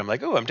thinking about it, I'm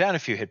like, oh, I'm down a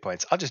few hit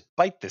points. I'll just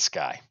bite this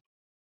guy.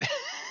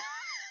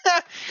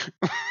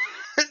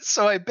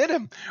 So I bit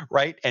him,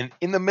 right? And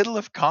in the middle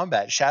of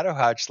combat,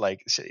 Shadowheart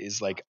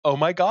is like, oh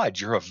my god,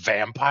 you're a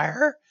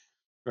vampire,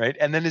 right?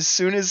 And then as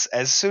soon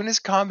as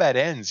combat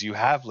ends, you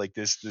have like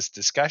this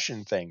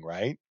discussion thing,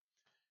 right?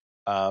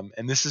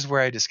 And this is where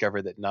I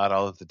discovered that not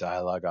all of the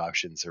dialogue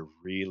options are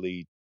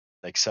really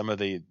like some of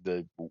the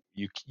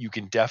you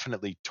can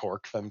definitely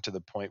torque them to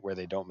the point where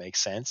they don't make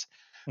sense.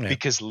 Yeah.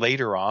 Because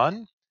later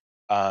on,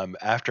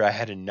 after I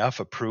had enough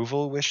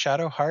approval with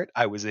Shadowheart,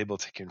 I was able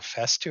to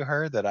confess to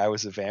her that I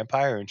was a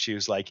vampire, and she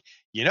was like,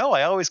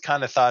 I always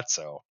kind of thought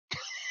so.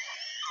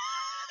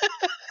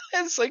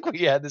 It's like we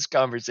had this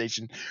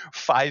conversation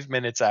 5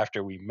 minutes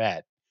after we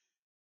met.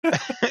 Yeah,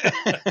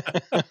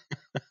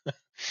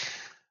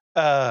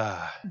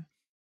 but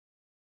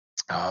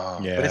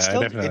I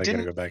definitely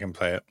gotta go back and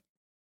play it.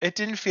 It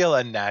didn't feel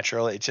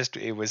unnatural.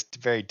 It was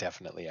very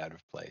definitely out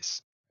of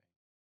place.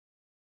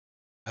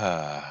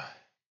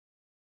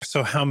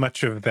 So how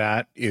much of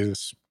that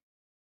is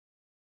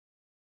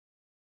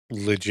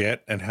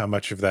legit and how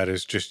much of that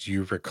is just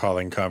you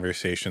recalling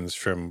conversations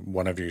from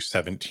one of your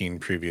 17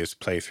 previous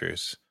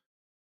playthroughs?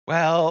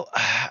 Well,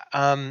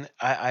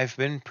 I've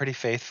been pretty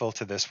faithful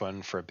to this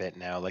one for a bit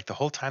now. Like the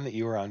whole time that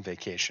you were on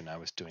vacation, I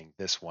was doing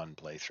this one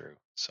playthrough.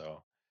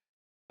 So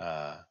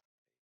uh,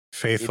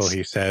 Faithful, it's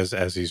he says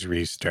as he's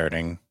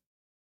restarting.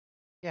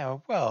 yeah.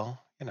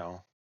 Well, you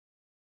know,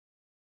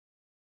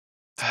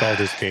 It's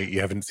Baldur's Gate. You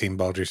haven't seen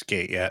Baldur's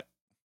Gate yet.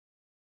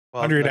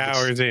 well, 100 no, but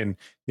hours in,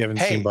 you haven't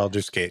seen hey,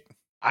 Baldur's Gate.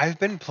 I've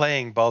been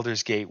playing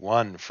Baldur's Gate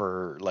 1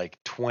 for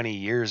like 20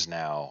 years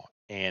now,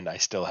 and I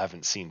still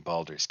haven't seen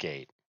Baldur's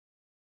Gate.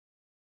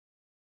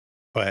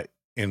 But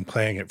in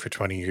playing it for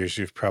 20 years,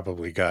 you've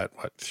probably got,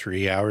 what,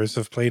 3 hours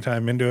of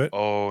playtime into it?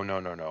 Oh, no,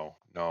 no, no.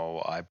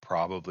 No, I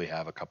probably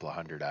have a couple of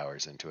 100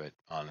 hours into it,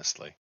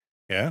 honestly.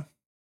 Yeah?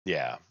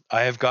 Yeah.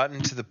 I have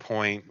gotten to the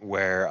point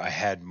where I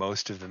had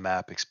most of the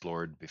map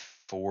explored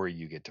before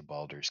you get to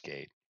Baldur's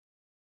Gate.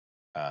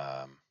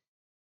 Um,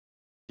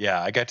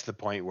 yeah, I got to the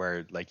point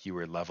where like you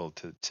were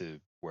leveled to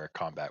where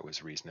combat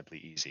was reasonably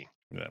easy.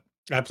 Yeah.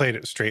 I played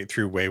it straight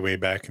through way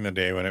back in the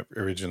day when it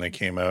originally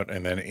came out.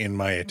 And then in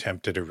my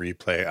attempt at a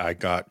replay, I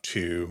got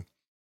to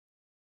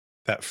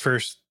that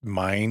first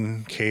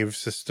mine cave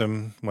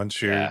system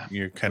once you're Yeah.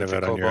 kind With of the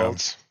out on your own.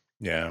 kobolds.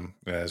 Yeah.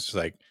 It's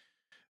like,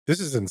 this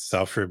is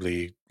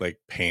insufferably like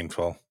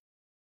painful.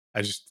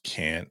 I just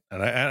can't.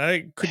 And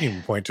I couldn't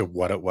even point to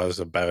what it was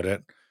about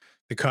it.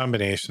 The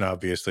combination,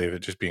 obviously, of it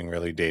just being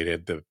really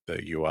dated, the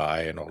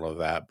UI and all of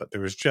that. But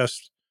there was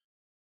just,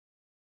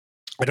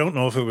 I don't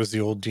know if it was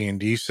the old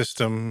D&D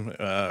system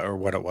or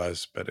what it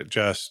was, but it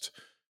just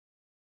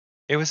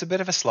It was a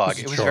bit of a slog. was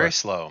a It was very chore.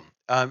 slow.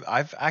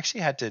 I've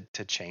actually had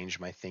to change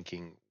my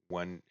thinking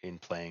when in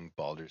playing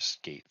Baldur's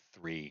Gate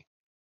 3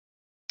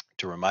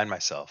 to remind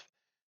myself,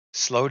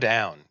 slow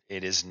down.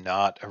 It is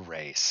not a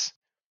race.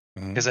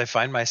 Mhm. Because I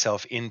find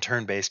myself in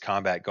turn-based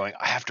combat going,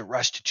 I have to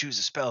rush to choose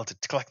a spell to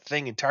collect the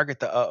thing and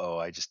target the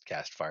I just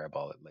cast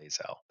Fireball at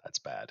Lae'zel. That's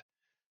bad.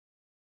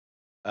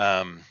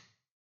 Um,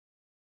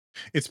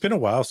 It's been a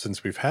while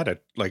since we've had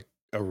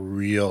a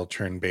real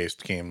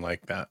turn-based game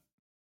like that.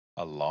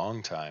 a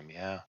long time,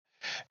 yeah.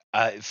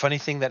 Funny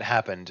thing that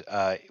happened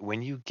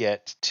when you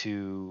get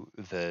to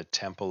the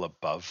temple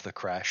above the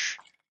crash,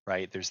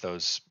 right? There's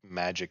those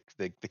magic,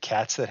 the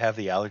cats that have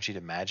the allergy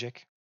to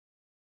magic.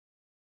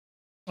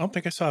 I don't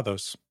think I saw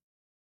those.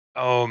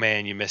 Oh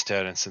man, you missed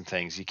out on some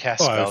things. You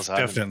cast Oh, spells I've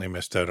on them. definitely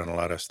missed out on a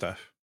lot of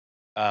stuff.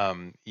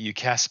 You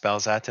cast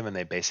spells at them, and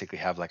they basically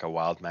have like a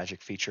wild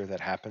magic feature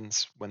that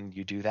happens when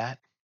you do that.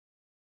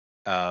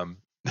 Um,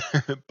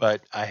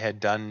 but I had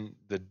done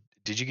the.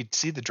 Did you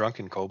see the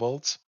drunken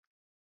kobolds?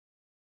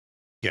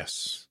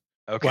 Yes.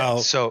 Okay,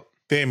 Well, so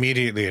they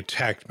immediately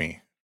attacked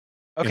me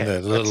in okay,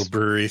 the little let's.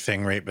 brewery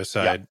thing right Yeah,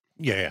 beside.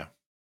 Yeah.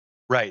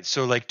 right.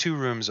 So like 2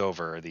 rooms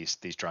over are these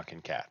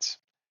drunken cats.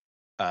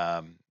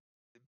 Um,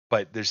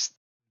 but there's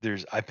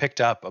I picked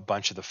up a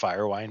bunch of the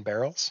fire wine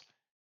barrels,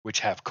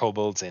 which have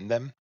kobolds in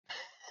them.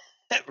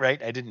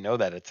 Right, I didn't know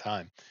that at the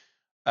time.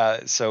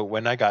 So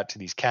when I got to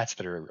these cats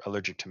that are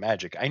allergic to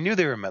magic, I knew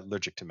they were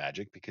allergic to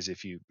magic because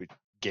if you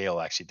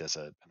Gale actually does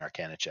an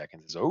Arcana check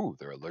and says, "Oh,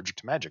 they're allergic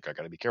to magic. I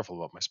got to be careful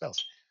about my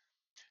spells."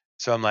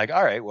 So I'm like,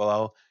 "All right, well,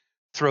 I'll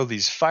throw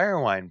these fire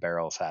wine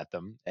barrels at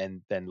them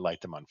and then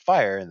light them on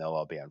fire, and they'll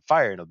all be on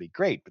fire, and it'll be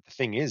great." But the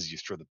thing is, you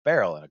throw the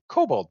barrel, and a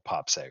kobold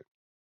pops out,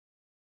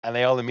 and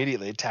they all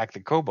immediately attack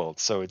the kobold.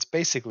 So it's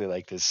basically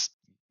like this,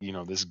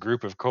 this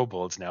group of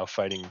kobolds now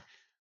fighting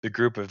the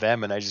group of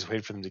them, and I just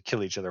wait for them to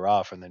kill each other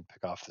off and then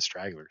pick off the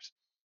stragglers.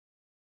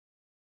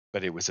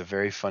 But it was a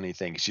very funny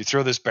thing because you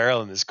throw this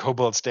barrel and this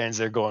kobold stands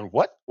there going,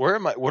 "What? Where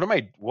am I? What am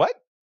I? What?"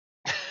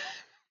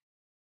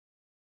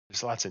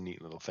 There's lots of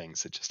neat little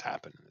things that just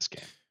happen in this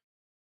game.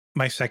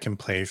 My second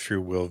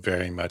playthrough will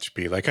very much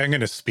be like, I'm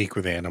going to speak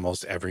with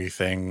animals,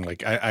 everything.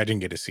 Like, I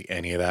didn't get to see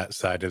any of that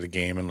side of the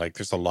game. And like,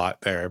 there's a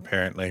lot there,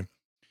 apparently.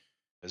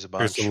 There's a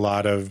There's a bunch.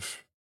 lot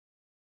of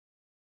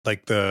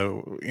like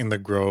in the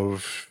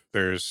Grove,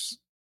 there's,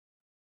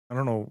 I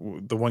don't know,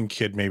 the one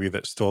kid maybe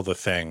that stole the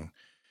thing.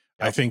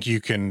 I Yep. think you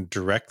can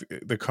direct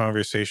the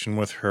conversation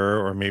with her,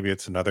 or maybe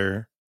it's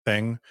another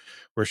thing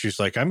where she's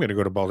like, I'm going to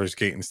go to Baldur's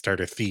Gate and start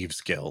a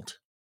thieves guild.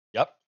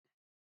 Yep.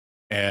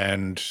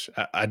 And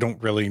I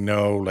don't really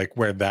know like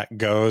where that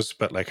goes,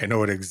 but like I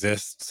know it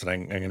exists, and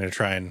I'm going to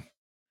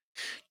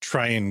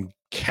try and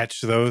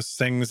catch those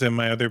things in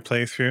my other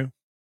playthrough.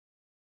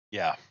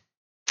 Yeah.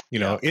 You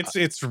Yeah. know,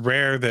 it's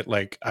rare that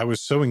like I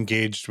was so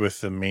engaged with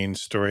the main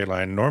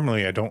storyline.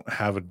 Normally, I don't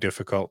have a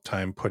difficult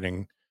time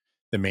putting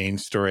the main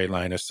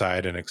storyline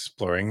aside and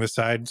exploring the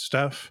side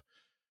stuff.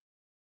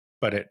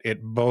 But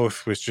it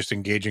both was just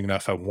engaging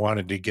enough. I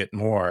wanted to get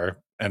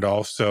more, and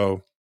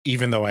also,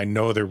 even though I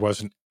know there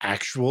wasn't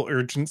actual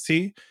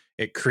urgency,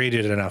 it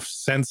created enough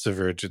sense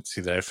of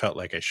urgency that I felt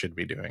like I should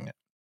be doing it,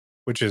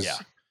 which Yeah.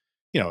 is,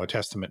 a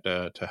testament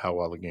to how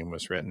well the game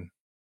was written.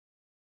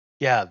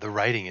 Yeah. The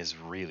writing is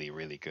really,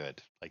 really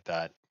good. Like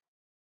that.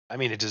 I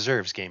mean, it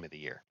deserves Game of the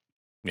Year.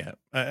 Yeah,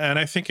 and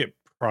I think it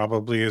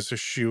probably is a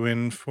shoe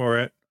in for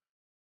it.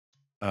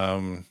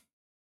 Um,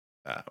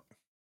 Uh,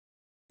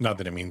 not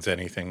that it means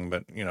anything,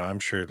 but I'm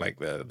sure like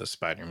the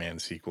Spider-Man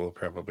sequel will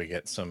probably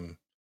get some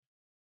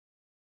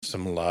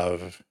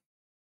love,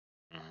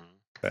 Mhm.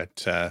 but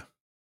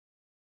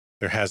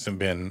there hasn't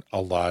been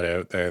a lot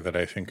out there that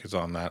I think is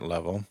on that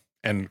level.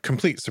 And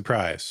complete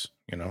surprise,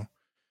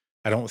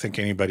 I don't think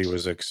anybody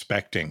was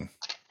expecting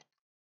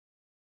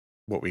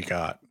what we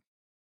got.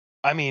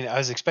 I mean, I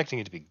was expecting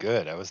it to be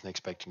good. I wasn't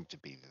expecting it to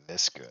be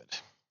this good.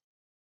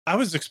 I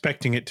was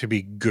expecting it to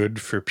be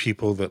good for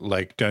people that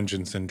like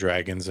Dungeons and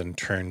Dragons and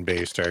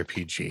turn-based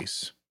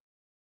RPGs.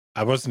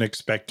 I wasn't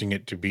expecting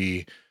it to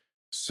be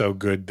so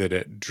good that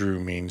it drew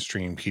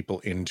mainstream people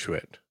into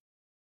it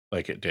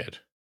like it did.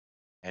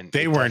 And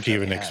They it weren't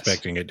definitely even has.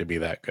 expecting it to be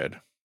that good.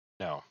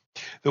 No.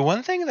 The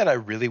one thing that I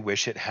really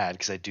wish it had,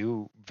 because I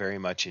do very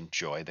much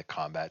enjoy the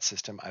combat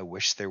system, I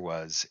wish there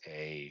was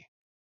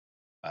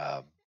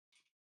uh,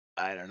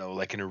 I don't know,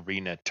 like an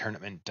arena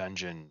tournament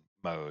dungeon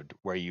mode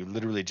where you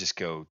literally just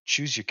go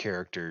choose your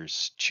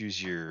characters,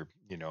 choose your,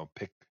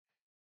 pick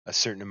a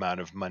certain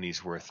amount of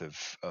money's worth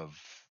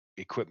of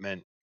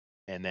equipment,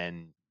 and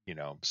then,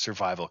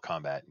 survival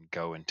combat and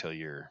go until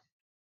you're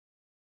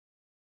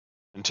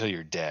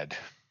dead,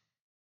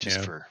 just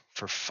Yeah.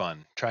 for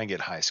fun. Try and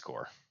get high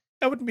score.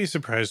 I wouldn't be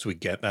surprised we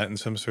get that in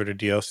some sort of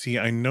DLC.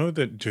 I know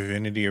that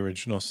Divinity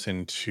Original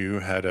Sin 2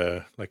 had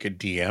a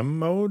DM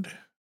mode.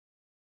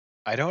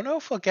 I don't know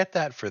if we'll get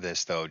that for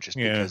this though, just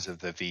Yeah. because of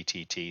the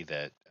VTT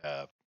that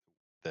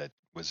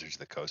Wizards of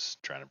the Coast is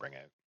trying to bring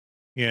out.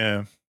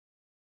 Yeah.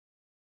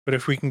 But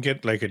if we can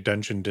get like a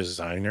dungeon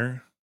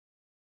designer,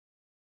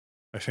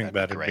 I think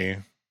That'd be great.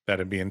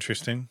 that'd be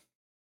interesting.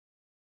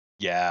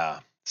 Yeah,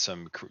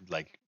 some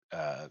like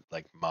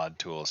mod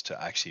tools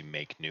to actually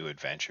make new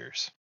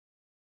adventures.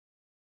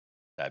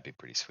 That'd be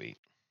pretty sweet.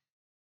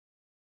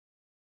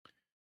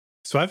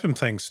 So I've been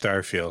playing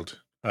Starfield.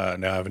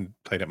 Now I haven't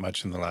played it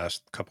much in the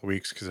last couple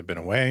weeks because I've been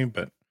away,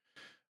 but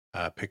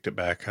picked it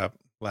back up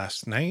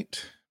last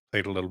night.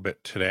 Played a little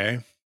bit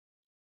today.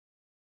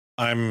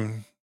 I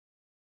know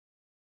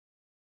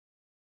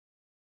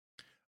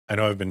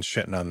I've been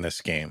shitting on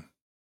this game.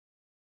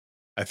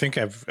 I think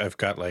I've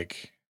got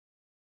like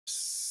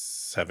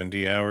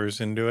 70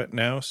 hours into it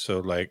now, so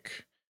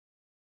like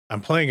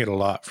I'm playing it a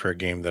lot for a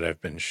game that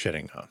I've been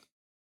shitting on.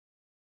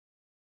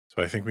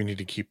 So I think we need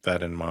to keep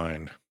that in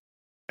mind.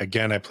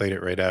 Again, I played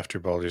it right after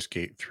Baldur's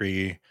Gate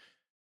 3.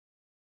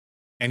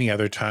 Any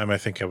other time, I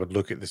think I would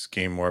look at this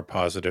game more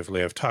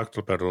positively. I've talked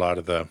about a lot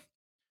of the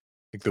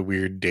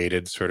weird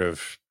dated sort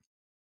of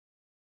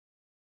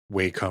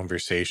way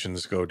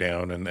conversations go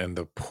down and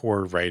the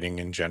poor writing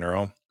in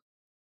general.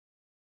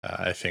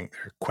 I think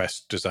their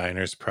quest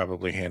designers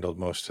probably handled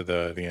most of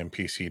the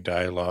NPC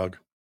dialogue.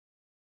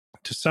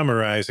 To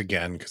summarize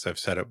again, because I've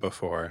said it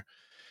before,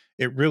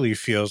 it really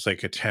feels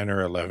like a 10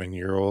 or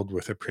 11-year-old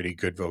with a pretty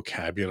good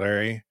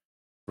vocabulary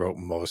wrote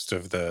most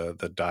of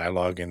the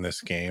dialogue in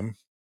this game.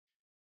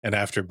 And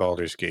after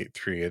Baldur's Gate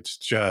 3, it's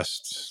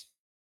just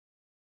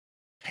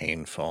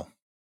painful.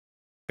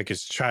 Like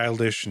it's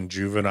childish and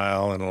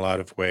juvenile in a lot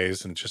of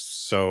ways and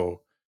just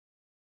so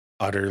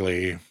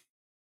utterly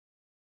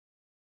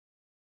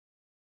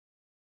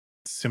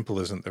simple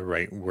isn't the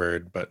right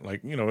word, but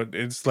like,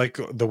 it's like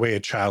the way a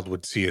child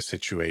would see a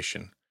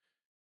situation.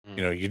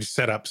 You just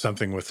set up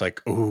something with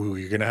like, oh,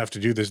 you're going to have to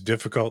do this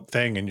difficult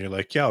thing. And you're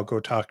like, yeah, I'll go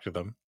talk to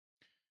them.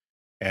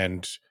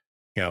 And,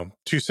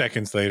 2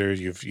 seconds later,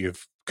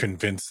 you've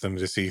convinced them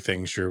to see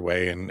things your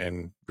way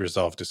and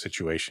resolved a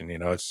situation.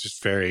 It's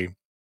just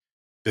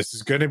this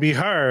is going to be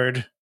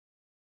hard.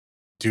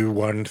 Do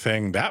one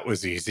thing. That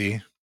was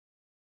easy.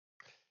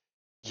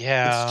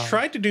 Yeah. It's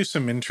tried to do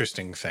some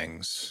interesting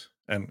things.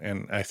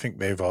 And I think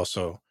they've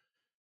also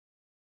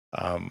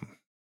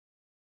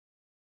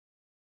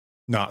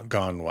not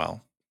gone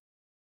well.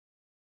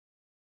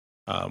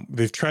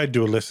 They've tried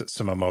to elicit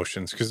some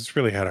emotions because it's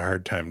really had a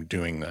hard time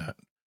doing that.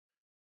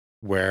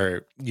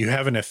 Where you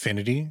have an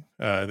affinity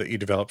that you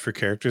develop for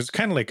characters,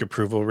 kind of like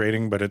approval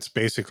rating, but it's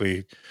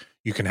basically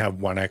you can have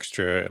one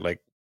extra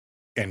like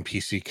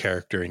NPC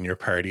character in your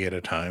party at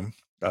a time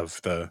of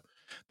the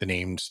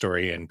named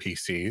story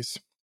NPCs.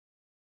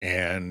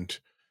 And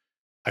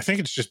I think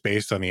it's just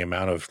based on the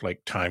amount of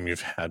like time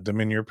you've had them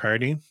in your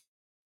party.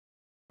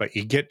 But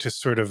you get to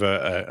sort of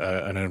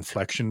an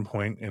inflection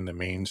point in the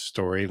main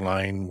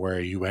storyline where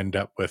you end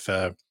up with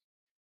a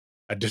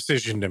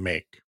decision to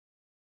make.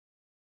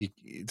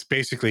 It's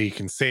basically you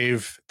can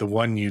save the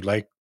one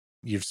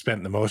you've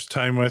spent the most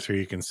time with, or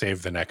you can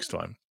save the next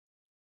one.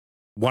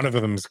 One of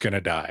them is going to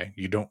die.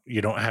 You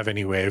don't have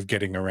any way of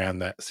getting around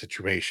that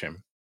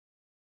situation.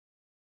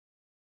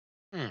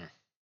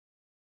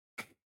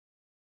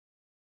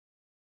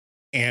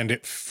 And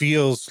it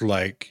feels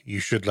like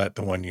you should let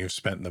the one you've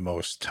spent the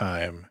most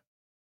time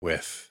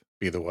with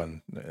be the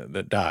one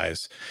that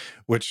dies,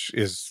 which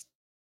is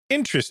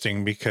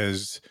interesting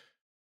because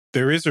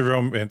there is a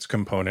romance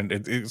component.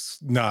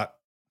 It's not,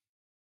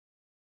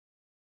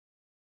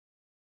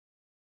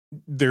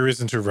 there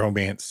isn't a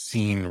romance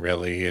scene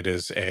really. It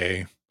is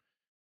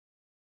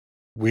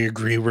we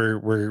agree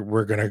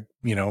we're gonna,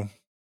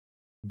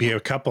 be a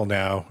couple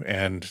now,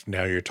 and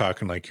now you're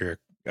talking like you're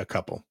a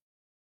couple.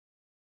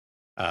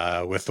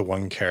 With the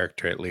one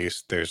character, at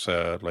least, there's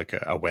a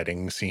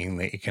wedding scene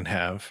that you can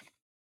have,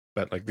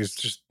 but like there's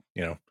just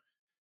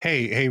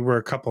hey, we're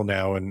a couple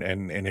now,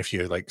 and if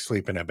you like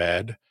sleep in a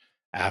bed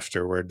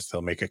afterwards,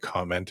 they'll make a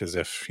comment as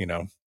if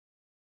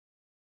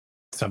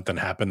something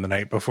happened the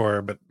night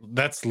before, but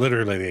that's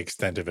literally the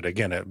extent of it.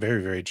 Again, a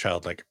very, very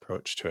childlike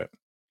approach to it.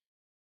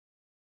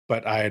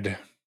 But I'd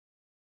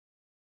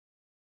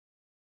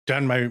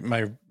done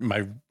my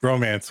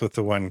romance with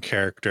the one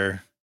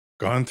character,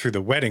 gone through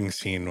the wedding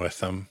scene with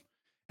them,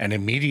 and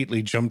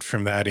immediately jumped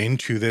from that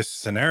into this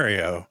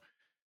scenario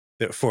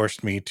that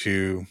forced me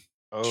to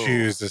Oh,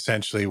 choose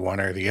essentially one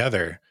or the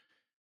other.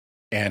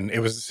 And it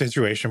was a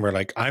situation where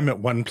like I'm at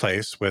one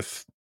place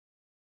with,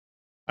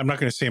 I'm not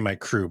going to say my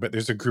crew, but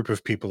there's a group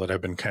of people that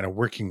I've been kind of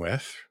working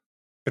with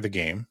for the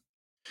game.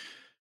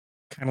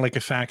 Kind of like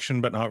a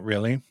faction, but not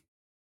really.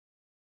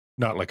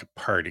 Not like a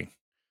party.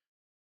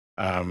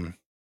 And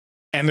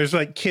there's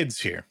like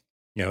kids here.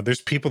 There's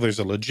people, there's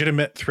a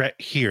legitimate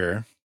threat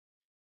here.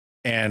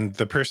 And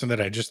the person that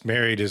I just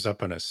married is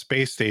up on a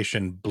space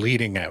station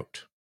bleeding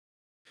out.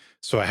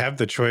 So I have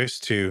the choice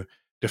to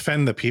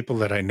defend the people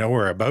that I know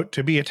are about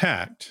to be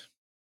attacked,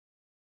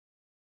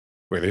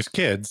 where there's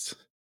kids,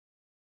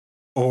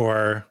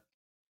 or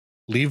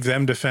leave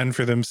them to fend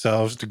for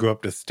themselves to go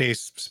up to the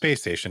space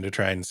station to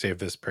try and save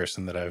this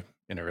person that I'm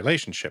in a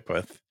relationship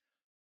with.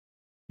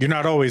 You're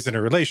not always in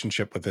a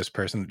relationship with this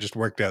person. It just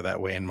worked out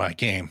that way in my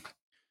game.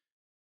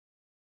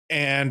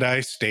 And I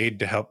stayed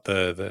to help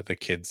the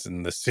kids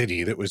in the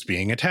city that was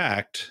being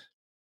attacked.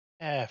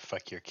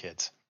 fuck your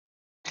kids.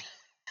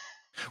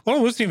 Well,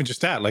 it wasn't even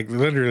just that. Like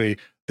literally,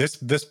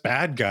 this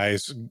bad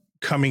guy's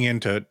coming in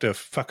to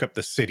fuck up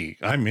the city.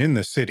 I'm in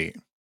the city.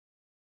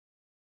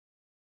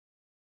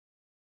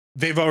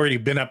 They've already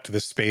been up to the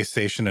space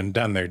station and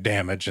done their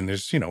damage, and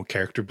there's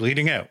character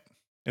bleeding out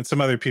and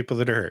some other people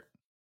that are hurt.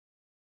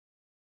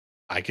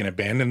 I can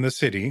abandon the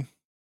city,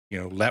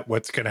 let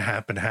what's going to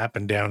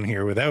happen down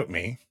here without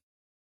me,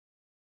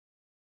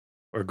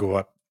 or go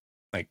up,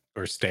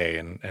 or stay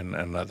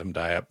and let them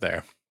die up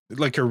there.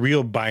 Like a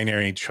real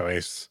binary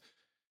choice,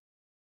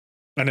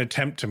 an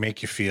attempt to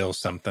make you feel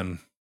something.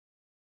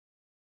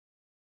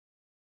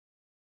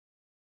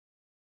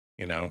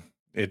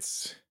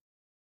 It's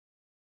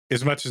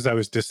as much as I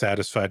was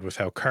dissatisfied with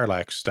how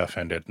Karlach's stuff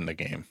ended in the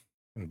game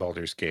in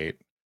Baldur's Gate.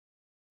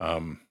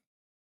 That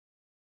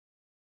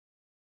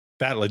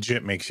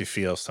legit makes you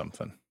feel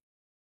something.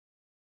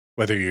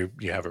 Whether you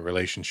have a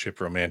relationship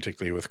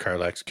romantically with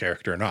Karlach's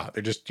character or not.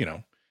 They're just,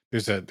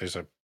 there's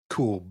a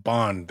cool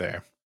bond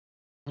there.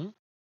 Hmm?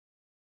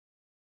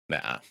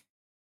 Nah.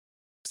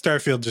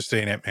 Starfield just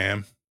ain't it,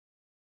 man.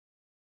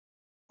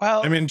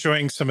 Well, I'm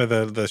enjoying some of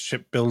the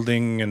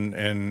shipbuilding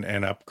and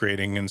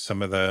upgrading and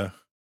some of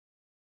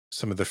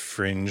the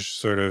fringe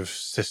sort of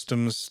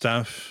systems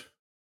stuff.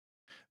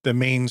 The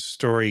main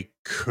story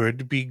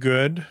could be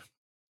good.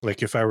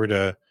 Like if I were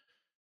to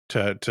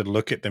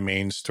look at the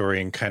main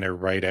story and kind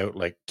of write out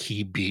like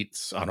key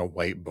beats on a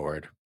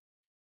whiteboard.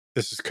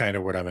 This is kind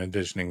of what I'm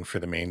envisioning for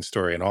the main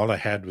story. And all I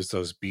had was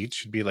those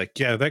beats. You'd be like,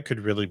 yeah, that could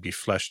really be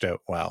fleshed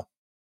out well.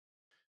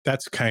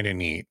 That's kind of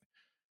neat.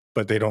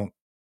 But they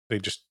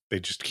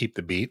just keep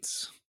the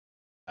beats.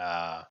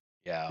 yeah.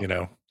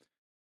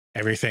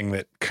 Everything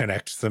that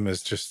connects them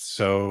is just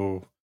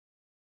so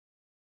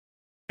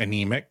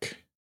anemic.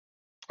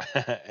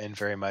 And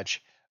very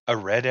much a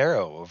red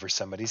arrow over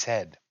somebody's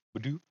head.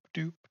 Doop,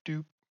 doop,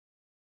 doop.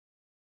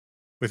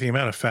 With the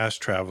amount of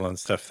fast travel and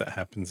stuff that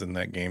happens in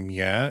that game,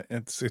 yeah,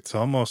 it's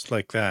almost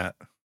like that.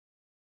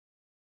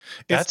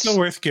 It's still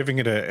worth giving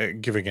it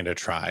a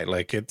try.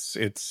 Like it's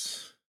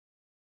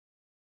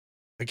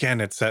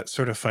again, it's that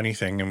sort of funny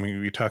thing, and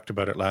we talked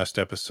about it last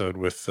episode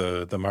with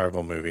the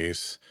Marvel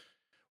movies.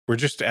 We're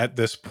just at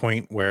this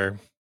point where,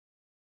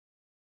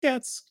 yeah,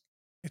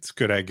 it's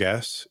good, I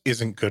guess.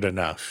 Isn't good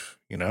enough,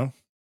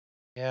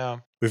 Yeah.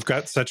 We've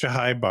got such a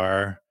high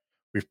bar.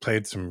 We've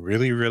played some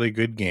really, really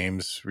good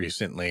games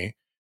recently,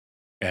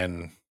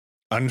 and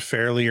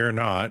unfairly or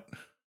not,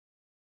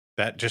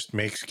 that just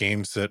makes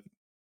games that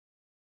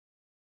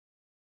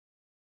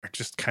are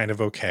just kind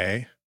of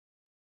okay.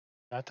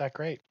 Not that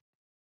great.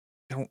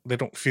 They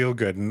don't feel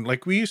good. And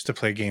like we used to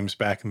play games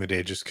back in the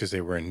day just because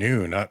they were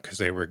new, not because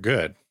they were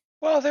good.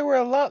 Well, there were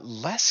a lot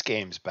less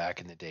games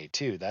back in the day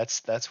too.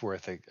 That's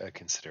worth a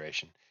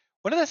consideration.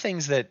 One of the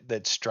things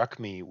that struck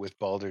me with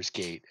Baldur's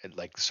Gate,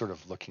 like sort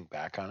of looking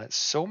back on it,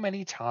 so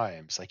many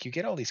times, like you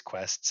get all these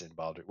quests in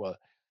Baldur. Well,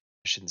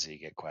 I shouldn't say you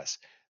get quests.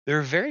 There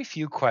are very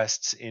few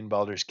quests in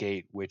Baldur's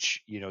Gate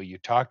which you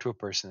talk to a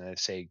person and they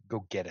say,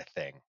 "Go get a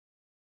thing."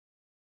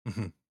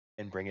 Mm-hmm.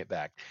 And bring it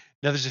back.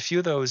 Now, there's a few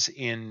of those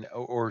in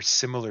or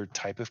similar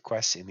type of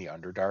quests in the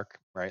Underdark,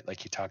 right?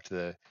 Like you talk to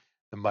the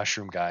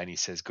mushroom guy and he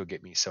says, "Go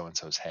get me so and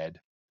so's head,"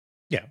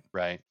 Yeah.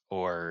 right?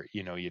 Or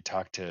you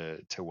talk to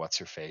what's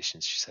her face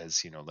and she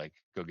says, like,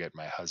 "Go get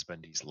my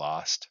husband, he's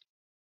lost."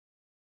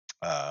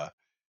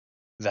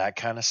 That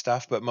kind of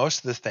stuff. But most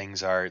of the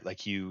things are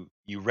like you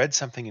read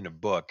something in a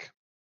book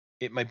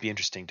it might be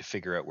interesting to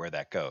figure out where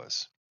that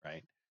goes,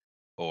 right?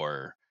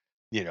 Or,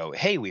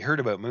 hey, we heard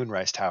about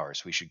Moonrise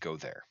Towers, we should go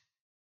there,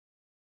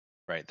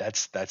 right?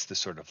 That's the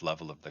sort of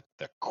level of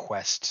the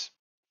quest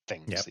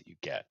things Yep. that you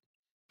get.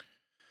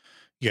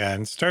 Yeah,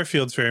 and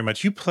Starfield's very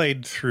much. You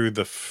played through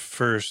the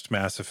first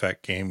Mass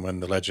Effect game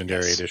when the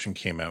Legendary Yes. Edition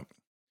came out.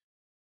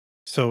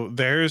 So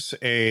there's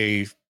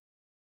a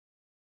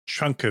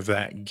chunk of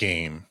that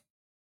game.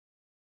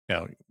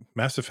 Now,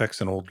 Mass Effect's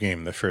an old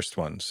game, the first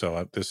one. So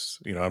I'm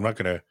not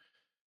going to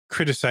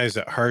criticize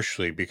it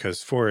harshly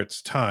because for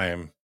its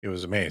time, it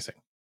was amazing.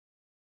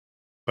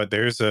 But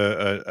there's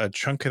a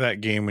chunk of that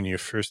game when you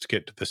first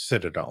get to the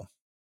Citadel,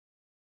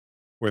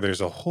 where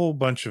there's a whole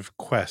bunch of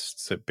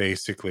quests that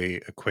basically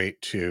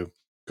equate to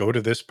go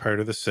to this part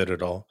of the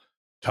Citadel,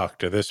 talk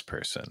to this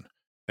person,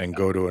 then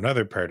go to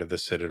another part of the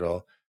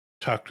Citadel,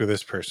 talk to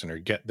this person or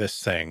get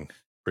this thing,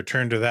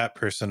 return to that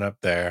person up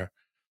there,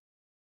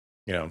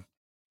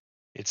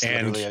 It's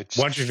and literally just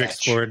once you've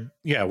fetch.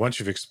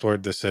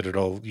 explored the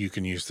Citadel, you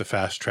can use the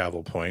fast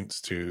travel points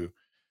to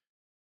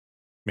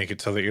make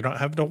it so that you don't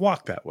have to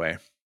walk that way.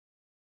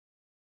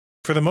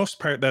 For the most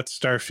part, that's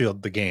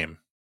Starfield the game,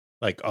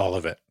 like all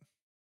of it.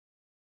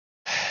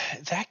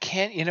 That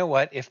can't, you know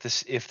what? If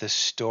the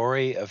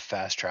story of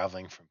fast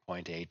traveling from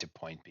point A to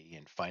point B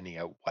and finding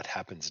out what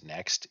happens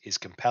next is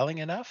compelling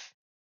enough,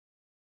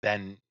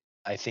 then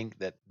I think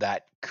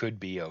that could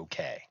be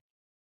okay.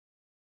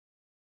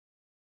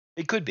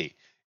 It could be.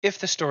 If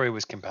the story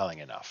was compelling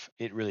enough.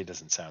 It really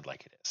doesn't sound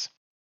like it is.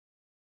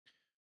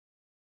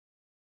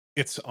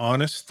 It's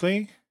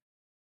honestly,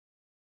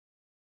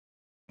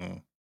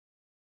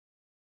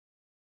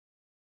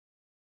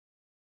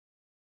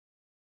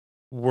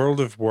 World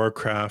of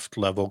Warcraft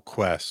level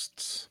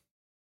quests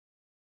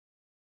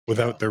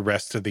without the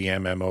rest of the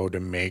MMO to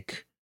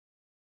make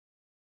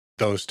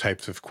those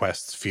types of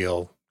quests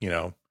feel,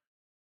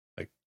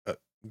 like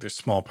they're a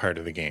small part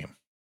of the game,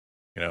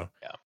 Yeah.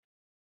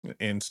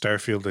 In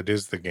Starfield, it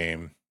is the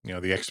game,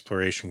 the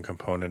exploration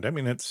component. I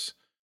mean,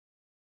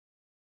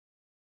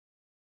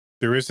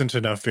 there isn't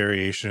enough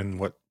variation in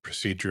what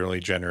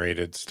procedurally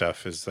generated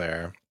stuff is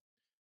there.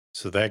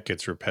 So that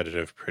gets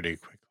repetitive pretty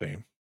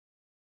quickly.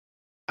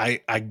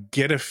 I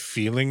get a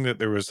feeling that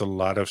there was a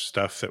lot of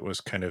stuff that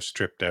was kind of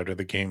stripped out of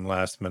the game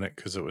last minute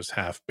because it was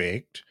half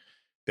baked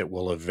that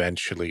we'll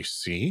eventually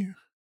see,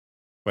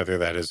 whether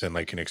that is in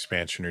like an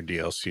expansion or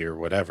DLC or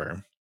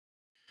whatever.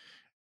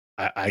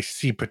 I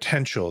see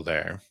potential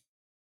there,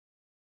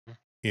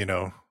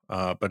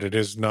 but it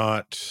is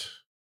not.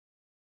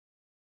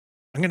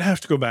 I'm going to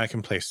have to go back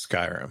and play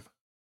Skyrim.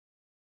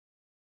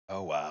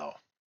 Oh, wow.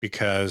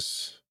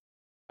 Because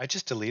I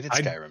just deleted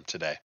Skyrim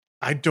today.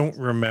 I don't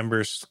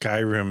remember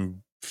Skyrim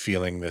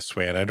feeling this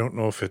way. And I don't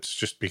know if it's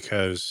just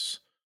because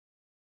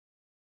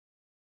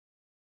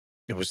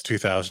it was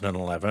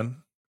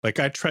 2011. Like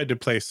I tried to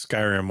play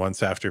Skyrim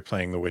once after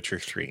playing The Witcher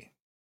 3.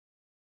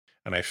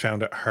 And I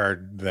found it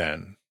hard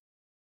then.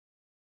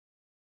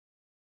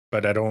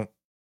 But I don't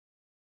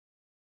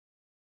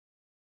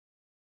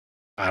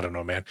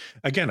know, man.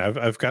 Again,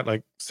 I've got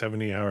like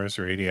 70 hours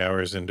or 80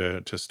 hours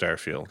into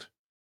Starfield.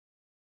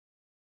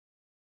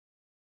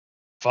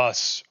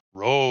 Fuss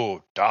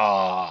Road.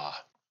 Da.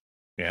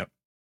 Yeah.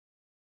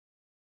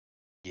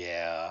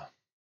 Yeah.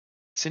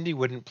 Cindy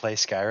wouldn't play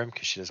Skyrim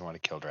because she doesn't want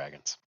to kill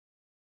dragons.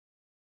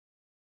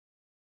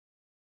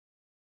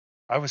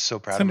 I was so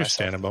proud It's of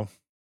myself. understandable.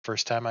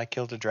 First time I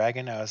killed a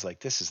dragon, I was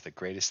like, this is the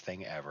greatest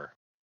thing ever.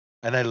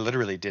 And I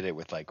literally did it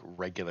with like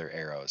regular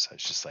arrows. I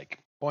was just like,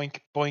 boink,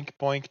 boink,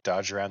 boink,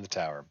 dodge around the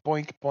tower.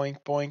 Boink,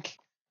 boink, boink.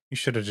 You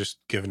should have just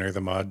given her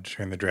the mod to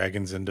turn the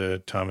dragons into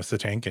Thomas the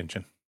Tank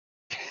Engine.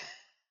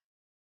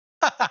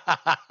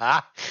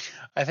 I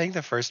think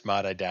the first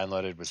mod I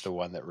downloaded was the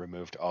one that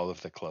removed all of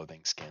the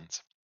clothing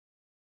skins.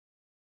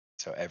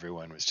 So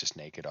everyone was just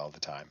naked all the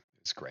time.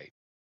 It was great.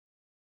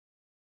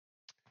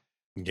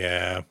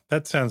 Yeah,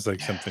 that sounds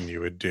like something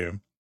you would do.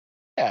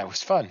 Yeah, it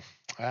was fun.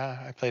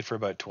 I played for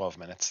about 12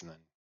 minutes and then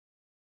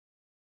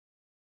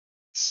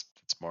it's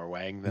more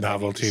Wang than I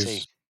need to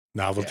see.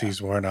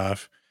 Novelties worn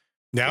off.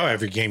 Now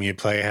every game you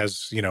play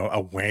has,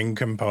 a Wang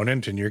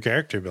component in your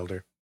character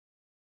builder.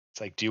 It's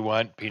like, do you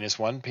want penis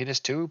 1, penis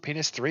 2,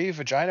 penis 3,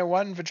 vagina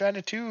 1,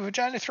 vagina 2,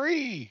 vagina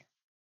 3?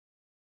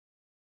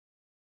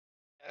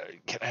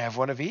 Can I have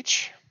one of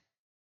each?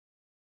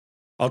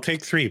 I'll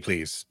take 3,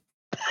 please.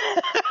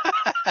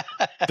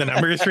 The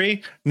number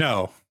 3?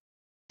 No.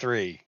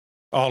 3.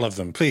 All of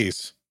them,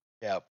 please.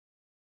 Yep.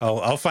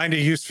 I'll find a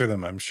use for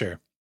them, I'm sure.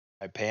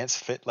 My pants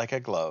fit like a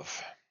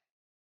glove.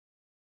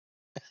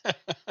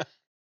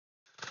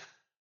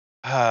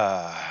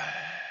 All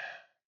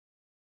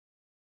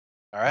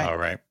right. All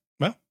right.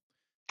 Well,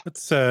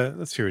 let's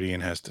hear what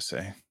Ian has to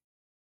say.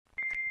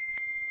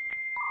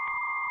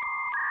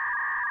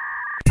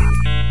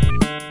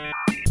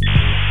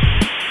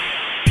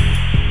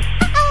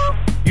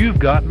 You've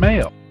got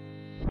mail.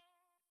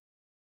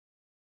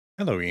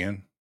 Hello,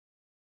 Ian.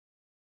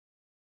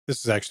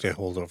 This is actually a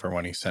holdover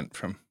one he sent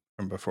from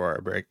before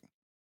our break.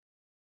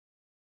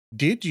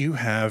 Did you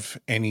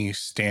have any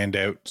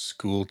standout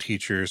school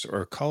teachers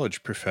or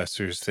college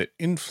professors that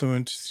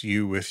influenced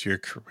you with your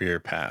career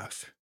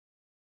path?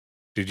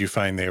 Did you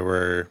find they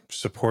were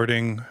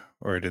supporting,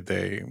 or did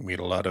they meet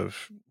a lot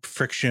of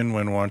friction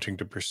when wanting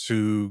to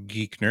pursue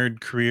geek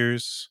nerd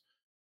careers?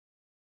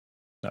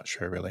 Not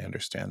sure I really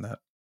understand that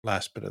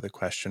last bit of the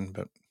question,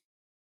 but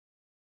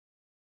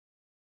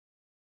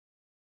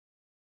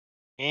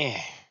Eh,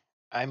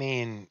 I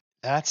mean,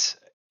 that's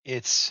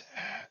it's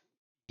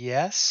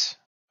yes,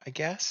 I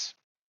guess.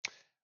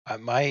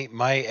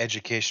 My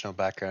educational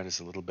background is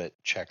a little bit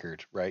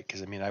checkered, right?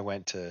 Because I mean, I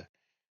went to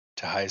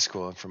high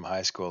school, and from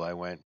high school, I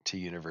went to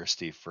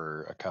university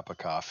for a cup of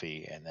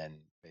coffee, and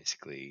then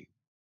basically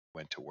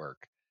went to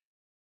work,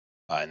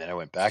 and then I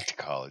went back to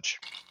college.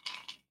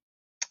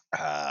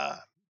 Uh,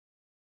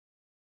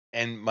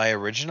 and my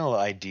original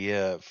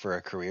idea for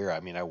a career, I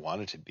mean, I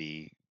wanted to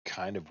be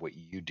kind of what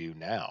you do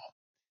now.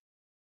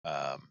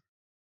 Um,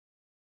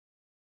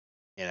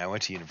 and I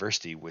went to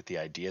university with the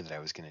idea that I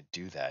was going to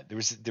do that.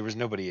 There was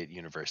nobody at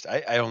university.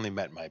 I only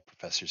met my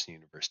professors in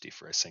university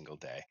for a single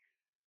day.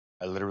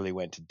 I literally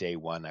went to day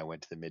one. I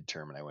went to the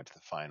midterm and I went to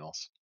the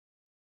finals.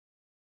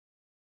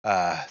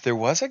 There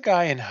was a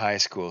guy in high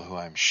school who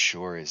I'm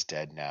sure is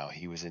dead now.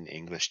 He was an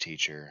English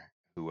teacher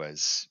who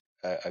was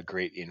a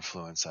great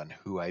influence on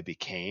who I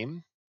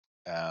became.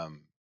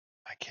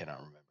 I cannot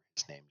remember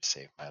his name to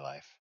save my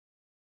life.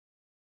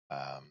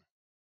 Um,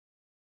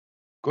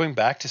 Going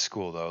back to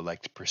school though,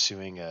 like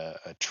pursuing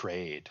a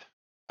trade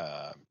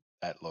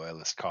at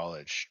Loyalist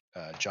College,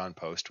 John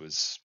Post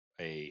was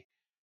a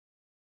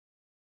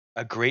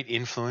a great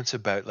influence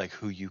about like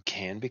who you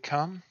can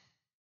become.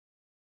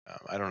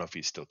 I don't know if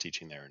he's still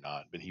teaching there or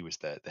not, but he was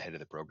the head of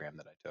the program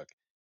that I took,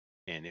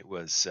 and it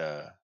was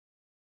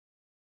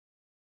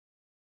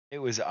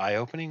eye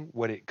opening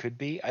what it could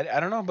be. I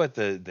don't know about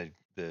the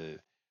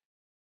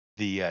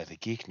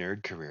geek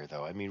nerd career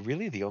though. I mean,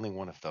 really, the only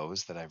one of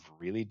those that I've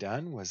really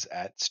done was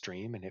at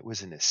Stream, and it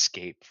was an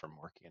escape from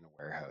working in a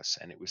warehouse.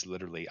 And it was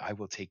literally, I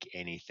will take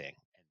anything,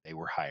 and they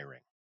were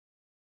hiring.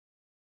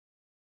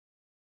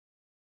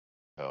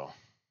 So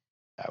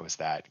that was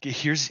that.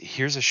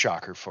 Here's a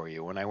shocker for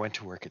you. When I went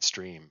to work at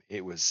Stream,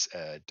 it was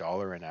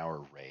 $1 an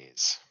hour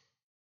raise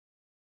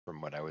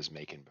from what I was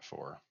making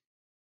before.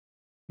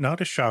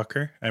 not a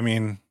shocker. I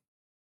mean,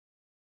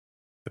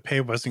 the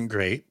pay wasn't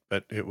great,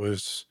 but it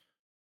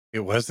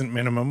wasn't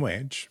minimum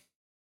wage.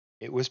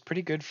 It was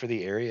pretty good for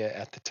the area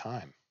at the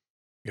time.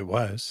 It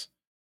was.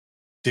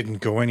 Didn't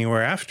go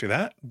anywhere after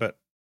that, but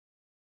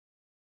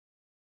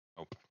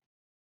Nope.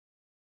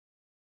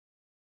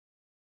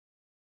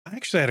 I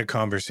actually had a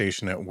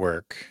conversation at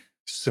work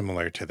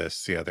similar to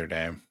this the other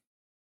day.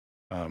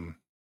 Um,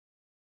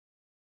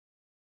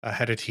 I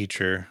had a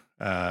teacher,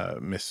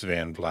 Miss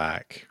Van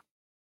Black,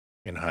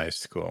 in high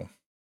school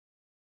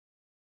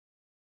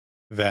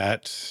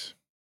that,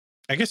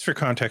 I guess for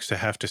context, I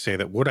have to say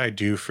that what I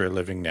do for a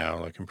living now,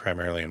 like I'm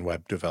primarily in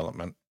web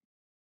development,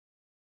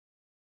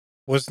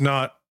 was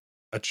not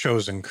a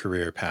chosen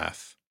career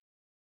path.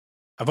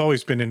 I've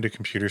always been into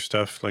computer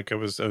stuff. Like I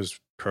was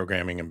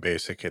programming in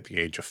BASIC at the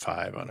age of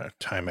 5 on a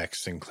Timex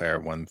Sinclair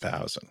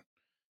 1000.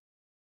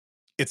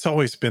 It's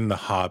always been the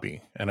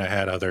hobby, and I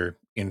had other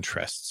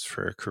interests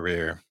for a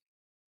career.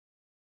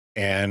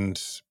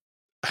 And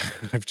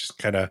I've just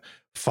kind of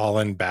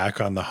fallen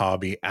back on the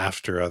hobby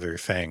after other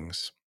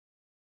things.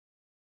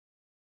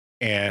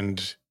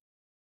 And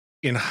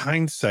in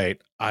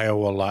hindsight, I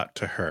owe a lot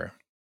to her.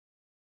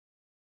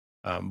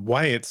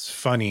 Why it's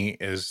funny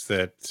is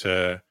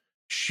that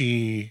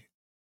she,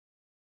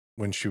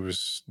 when she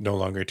was no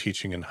longer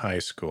teaching in high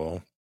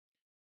school,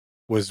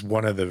 was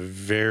one of the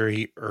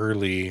very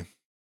early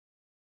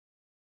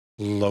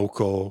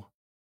local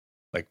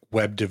like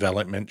web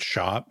development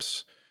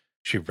shops.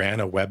 She ran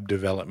a web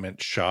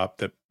development shop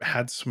that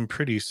had some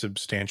pretty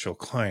substantial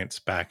clients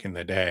back in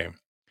the day.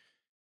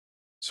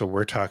 So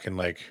we're talking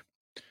like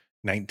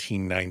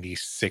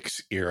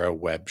 1996 era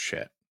web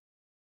shit,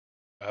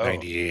 Oh,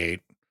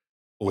 98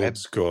 old Web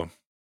school.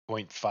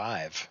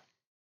 0.5.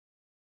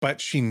 But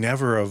she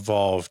never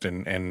evolved.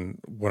 And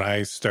when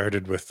I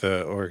started with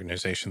the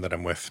organization that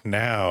I'm with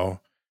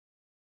now,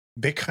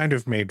 they kind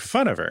of made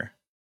fun of her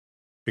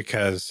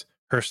because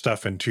her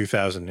stuff in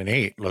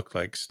 2008 looked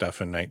like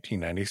stuff in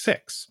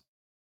 1996.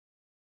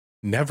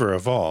 Never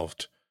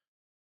evolved,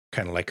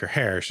 kind of like her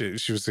hair. She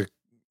was a,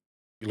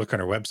 you look on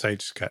her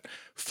website, she's got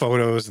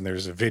photos and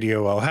there's a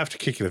video. I'll have to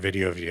kick you the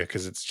video of you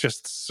because it's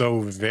just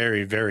so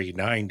very, very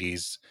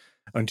 90s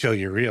until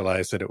you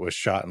realize that it was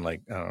shot in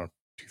like, I don't know,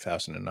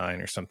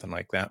 2009 or something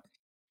like that.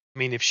 I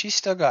mean, if she's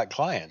still got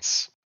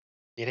clients,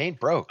 it ain't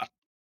broke.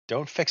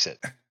 Don't fix it.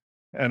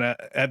 And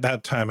at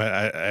that time,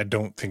 I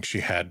don't think she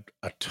had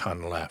a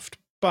ton left.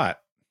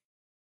 But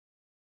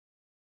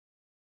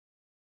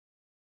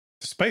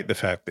despite the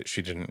fact that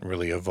she didn't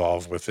really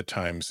evolve with the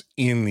times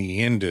in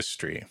the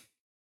industry,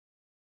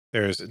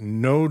 there's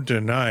no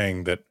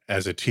denying that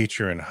as a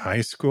teacher in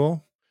high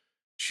school,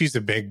 she's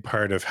a big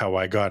part of how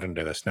I got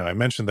into this. Now, I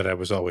mentioned that I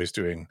was always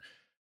doing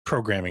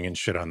programming and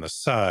shit on the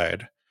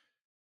side,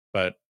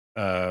 but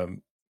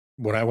um,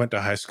 when I went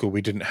to high school,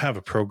 we didn't have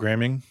a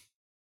programming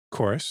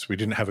course. We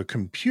didn't have a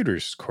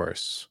computers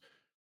course.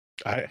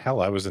 I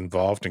was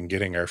involved in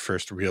getting our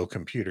first real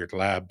computer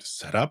lab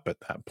set up at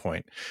that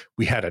point.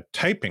 We had a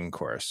typing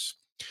course,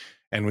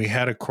 and we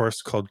had a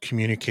course called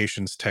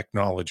communications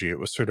technology. It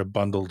was sort of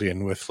bundled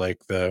in with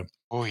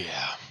Oh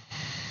yeah.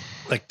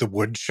 like the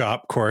wood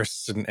shop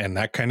course and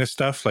that kind of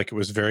stuff. Like it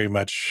was very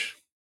much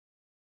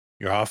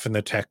you're off in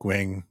the tech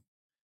wing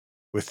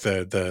with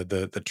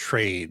the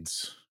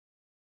trades.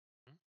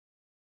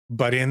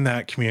 But in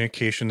that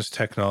communications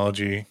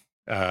technology,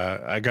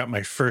 I got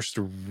my first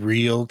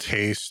real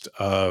taste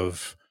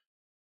of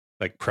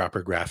like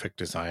proper graphic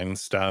design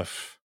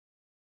stuff,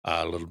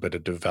 a little bit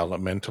of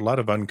development, a lot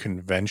of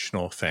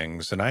unconventional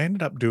things. And I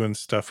ended up doing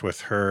stuff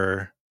with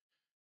her.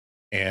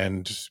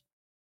 And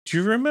do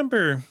you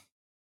remember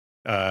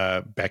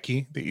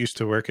Becky that used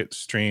to work at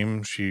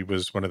Stream? She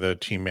was one of the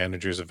team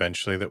managers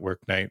eventually that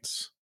worked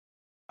nights.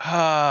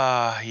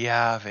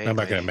 Yeah, I'm not going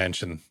vaguely. to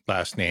mention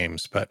last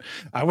names, but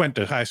I went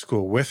to high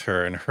school with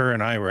her, and her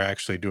and I were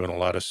actually doing a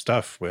lot of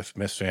stuff with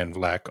Miss Van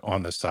Vleck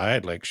on the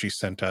side. Like she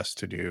sent us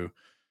to do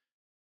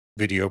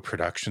video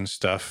production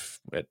stuff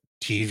at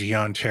TV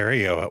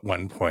Ontario at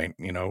one point.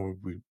 You know,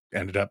 we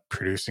ended up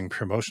producing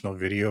promotional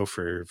video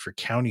for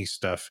county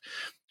stuff.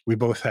 We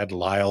both had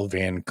Lyle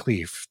Van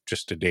Cleef,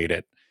 just to date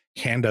it,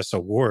 hand us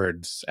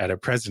awards at a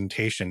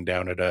presentation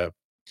down at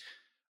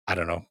I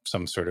don't know,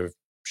 some sort of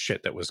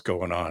shit that was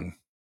going on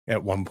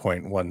at one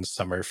point one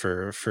summer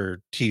for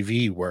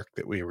TV work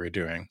that we were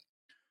doing.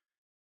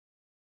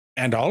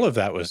 And all of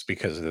that was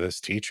because of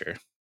this teacher.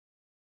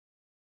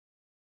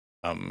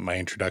 My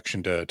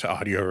introduction to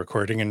audio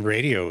recording and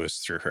radio was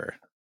through her.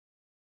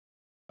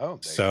 Oh, there you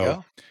So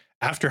go.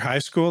 after high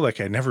school,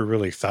 like I never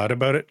really thought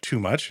about it too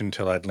much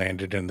until I'd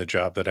landed in the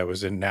job that I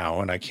was in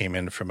now. And I came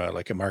in from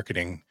a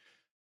marketing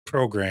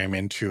program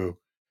into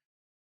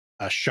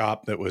a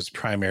shop that was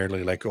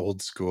primarily like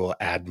old school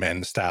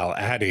admin style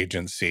ad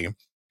agency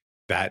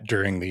that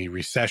during the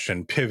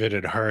recession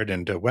pivoted hard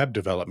into web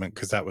development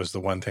because that was the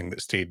one thing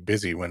that stayed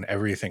busy when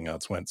everything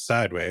else went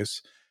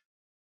sideways.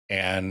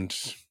 And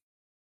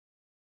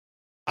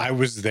I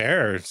was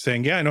there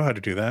saying, yeah, I know how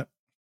to do that.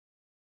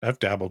 I've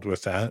dabbled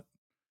with that.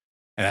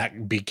 And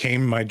that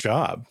became my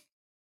job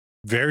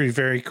very,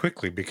 very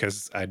quickly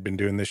because I'd been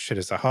doing this shit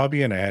as a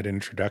hobby and I had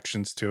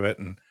introductions to it.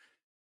 And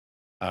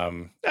I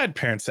had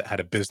parents that had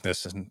a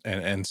business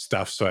and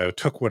stuff. So I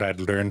took what I'd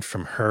learned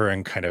from her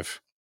and kind of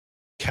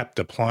kept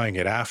applying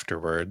it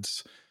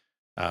afterwards.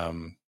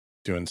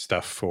 Doing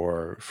stuff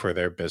for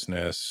their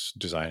business,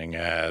 designing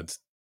ads,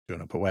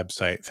 doing up a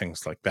website,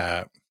 things like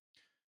that.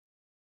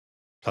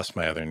 Plus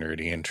my other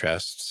nerdy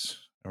interests.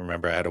 I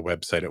remember I had a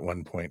website at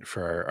one point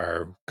for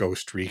our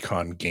Ghost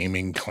Recon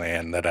gaming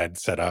clan that I'd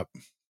set up.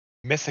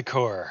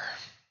 Mythicore.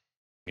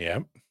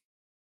 Yep.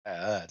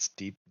 That's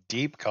deep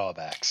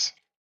callbacks.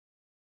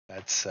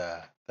 That's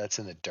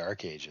in the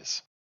dark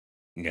ages.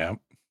 Yep.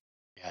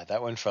 Yeah,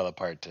 that one fell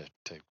apart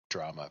to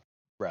drama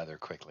rather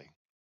quickly.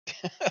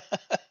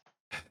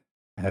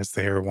 As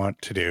they were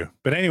wont to do.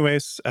 But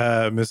anyways,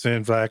 Miss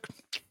Van Vleck,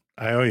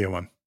 I owe you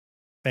one.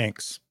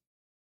 Thanks.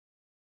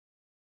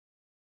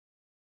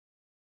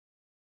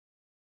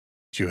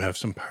 Do you have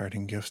some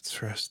parting gifts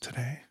for us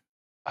today?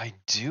 I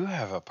do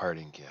have a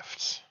parting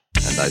gift.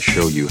 And I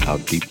show you how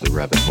deep the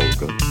rabbit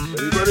hole goes.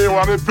 Anybody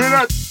want a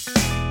peanut?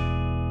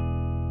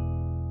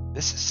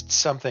 This is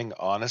something,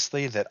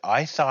 honestly, that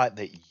I thought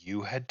that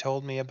you had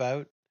told me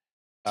about.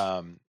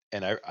 And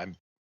I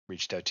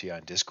reached out to you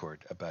on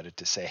Discord about it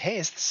to say, hey,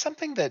 is this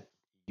something that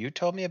you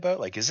told me about?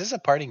 Like, is this a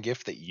parting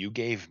gift that you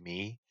gave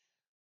me?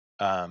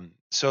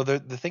 So the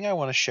thing I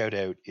want to shout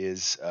out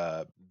is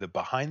the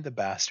Behind the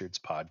Bastards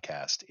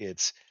podcast.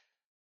 It's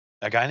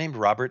a guy named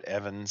Robert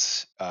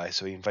Evans.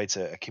 So he invites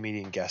a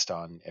comedian guest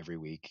on every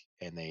week,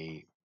 and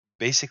they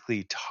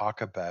basically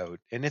talk about,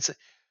 and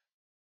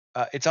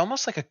it's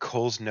almost like a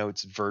Cole's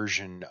Notes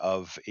version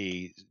of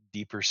a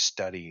deeper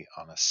study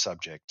on a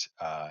subject.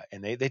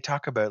 And they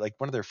talk about, like,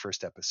 one of their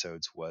first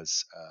episodes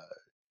was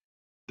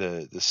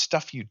the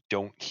stuff you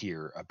don't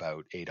hear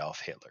about Adolf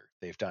Hitler.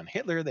 They've done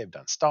Hitler, they've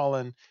done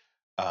Stalin.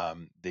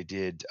 They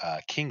did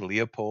King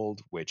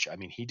Leopold, which, I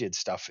mean, he did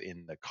stuff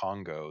in the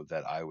Congo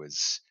that I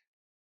was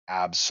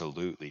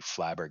absolutely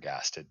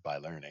flabbergasted by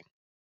learning.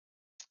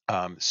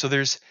 So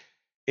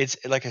it's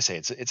like I say,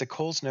 it's a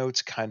Cole's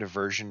Notes kind of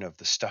version of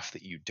the stuff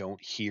that you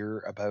don't hear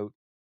about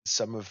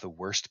some of the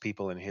worst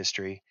people in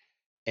history,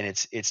 and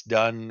it's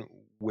done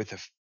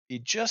with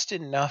just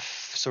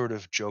enough sort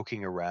of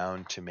joking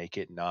around to make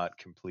it not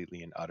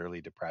completely and utterly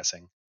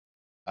depressing.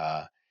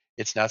 Uh,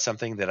 it's not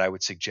something that I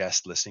would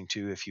suggest listening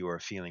to if you are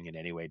feeling in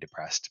any way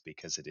depressed,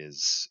 because it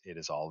is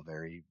all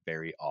very,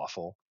 very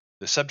awful.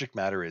 The subject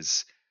matter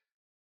is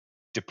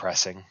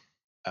depressing,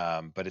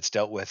 but it's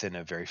dealt with in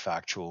a very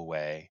factual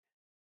way.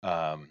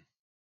 Um,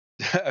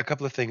 a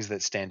couple of things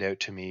that stand out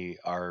to me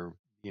are,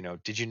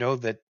 did you know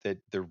that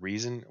the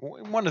reason,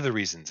 one of the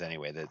reasons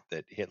anyway,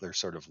 that Hitler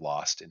sort of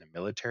lost in a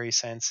military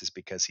sense is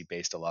because he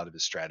based a lot of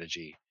his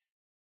strategy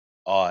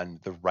on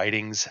the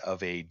writings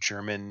of a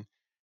German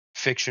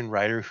fiction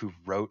writer who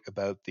wrote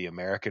about the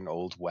American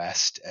Old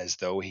West as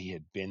though he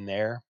had been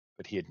there,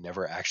 but he had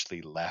never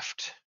actually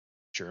left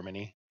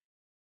Germany.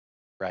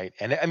 Right.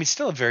 And I mean,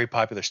 still very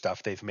popular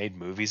stuff. They've made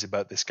movies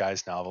about this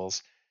guy's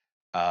novels.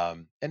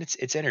 And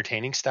it's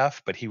entertaining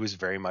stuff, but he was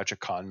very much a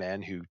con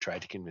man who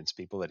tried to convince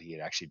people that he had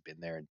actually been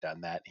there and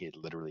done that. He had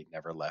literally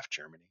never left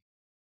Germany.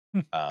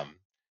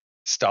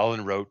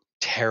 Stalin wrote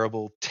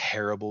terrible,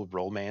 terrible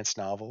romance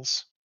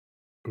novels.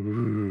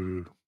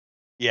 Ooh.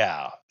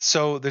 Yeah.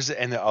 So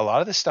and a lot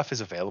of this stuff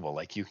is available.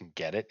 Like you can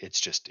get it. It's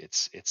just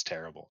it's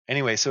terrible.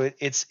 Anyway, so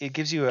it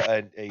gives you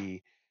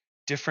a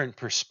different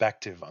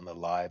perspective on the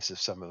lives of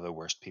some of the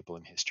worst people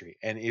in history.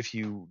 And if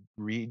you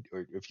read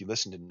or if you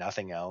listen to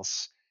nothing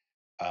else,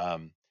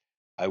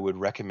 I would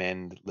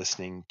recommend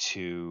listening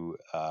to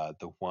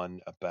the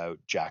one about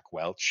Jack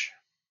Welch,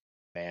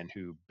 man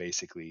who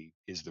basically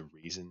is the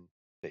reason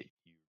that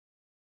your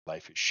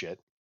life is shit.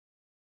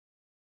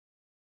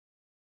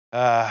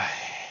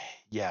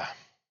 Yeah.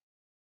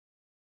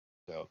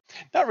 So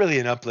not really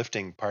an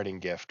uplifting parting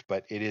gift,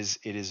 but it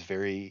is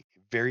very,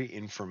 very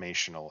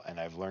informational, and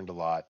I've learned a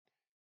lot,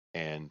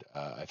 and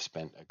I've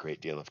spent a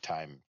great deal of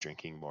time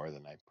drinking more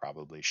than I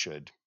probably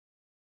should.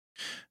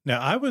 Now,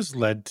 I was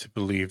led to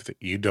believe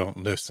that you don't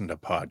listen to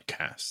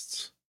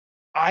podcasts.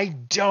 I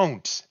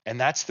don't, and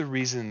that's the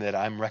reason that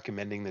I'm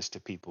recommending this to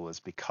people, is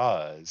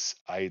because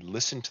I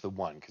listened to the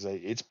one because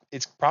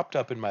it's propped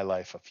up in my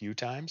life a few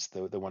times,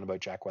 the one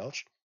about Jack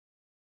Welch,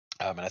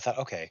 and I thought,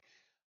 okay,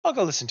 I'll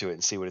go listen to it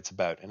and see what it's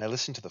about. And I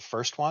listened to the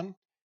first one,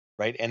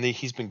 right? And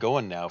he's been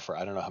going now for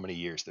I don't know how many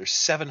years. There's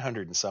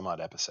 700 and some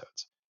odd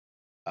episodes.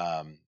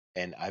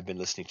 And I've been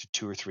listening to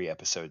 2 or 3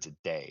 episodes a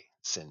day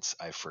since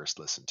I first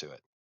listened to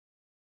it.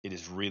 It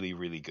is really,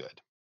 really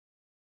good.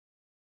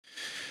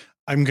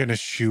 I'm going to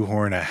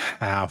shoehorn a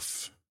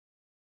half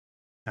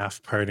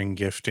parting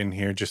gift in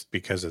here just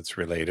because it's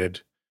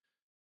related.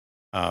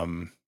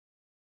 If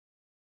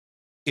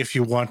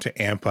you want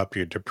to amp up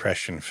your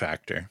depression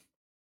factor,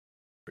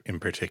 in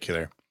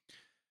particular,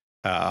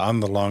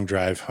 on the long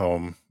drive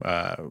home,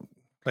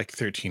 like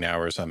 13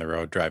 hours on the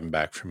road driving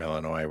back from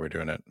Illinois, we're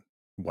doing it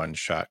one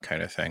shot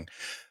kind of thing.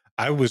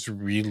 I was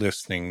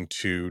re-listening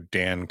to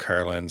Dan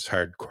Carlin's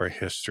Hardcore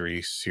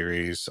History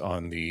series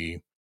on the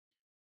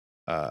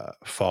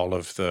fall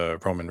of the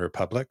Roman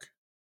Republic.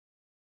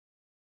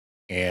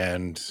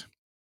 And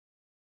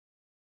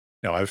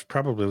I've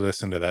probably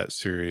listened to that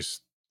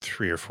series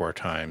 3 or 4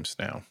 times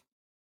now.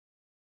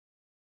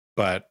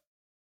 But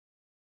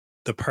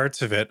the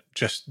parts of it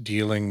just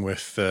dealing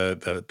with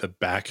the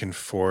back and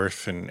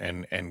forth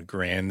and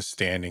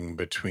grandstanding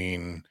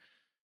between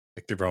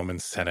like the Roman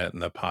Senate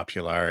and the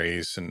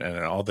populares and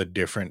all the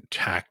different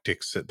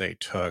tactics that they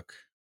took,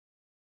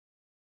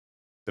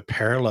 the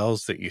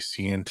parallels that you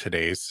see in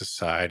today's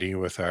society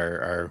with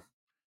our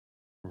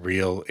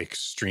real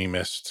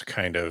extremist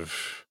kind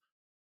of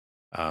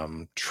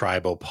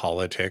tribal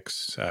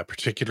politics,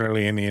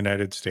 particularly in the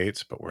United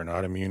States, but we're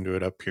not immune to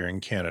it up here in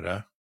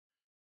Canada.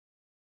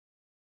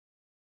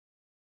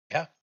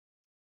 Yeah,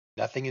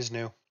 nothing is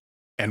new.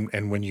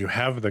 And when you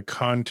have the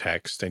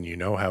context and you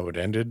know how it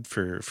ended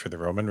for the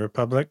Roman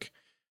Republic,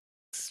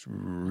 it's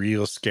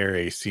real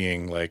scary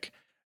seeing like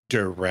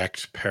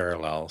direct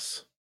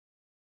parallels.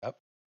 Yep.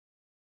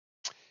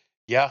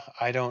 Yeah,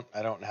 I don't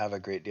have a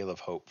great deal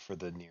of hope for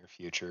the near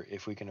future.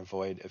 If we can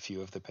avoid a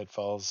few of the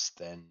pitfalls,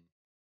 then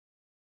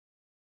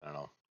I don't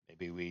know.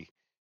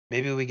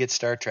 Maybe we get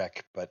Star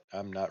Trek, but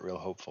I'm not real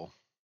hopeful.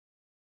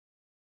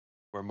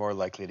 We're more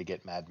likely to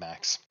get Mad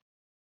Max.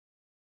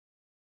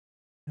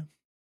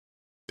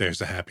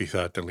 There's a happy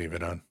thought to leave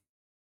it on.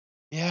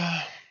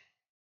 Yeah.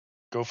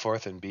 Go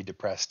forth and be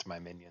depressed, my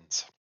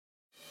minions.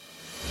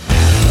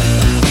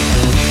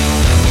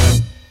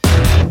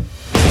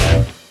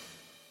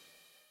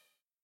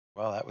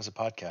 Well, that was a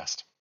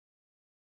podcast.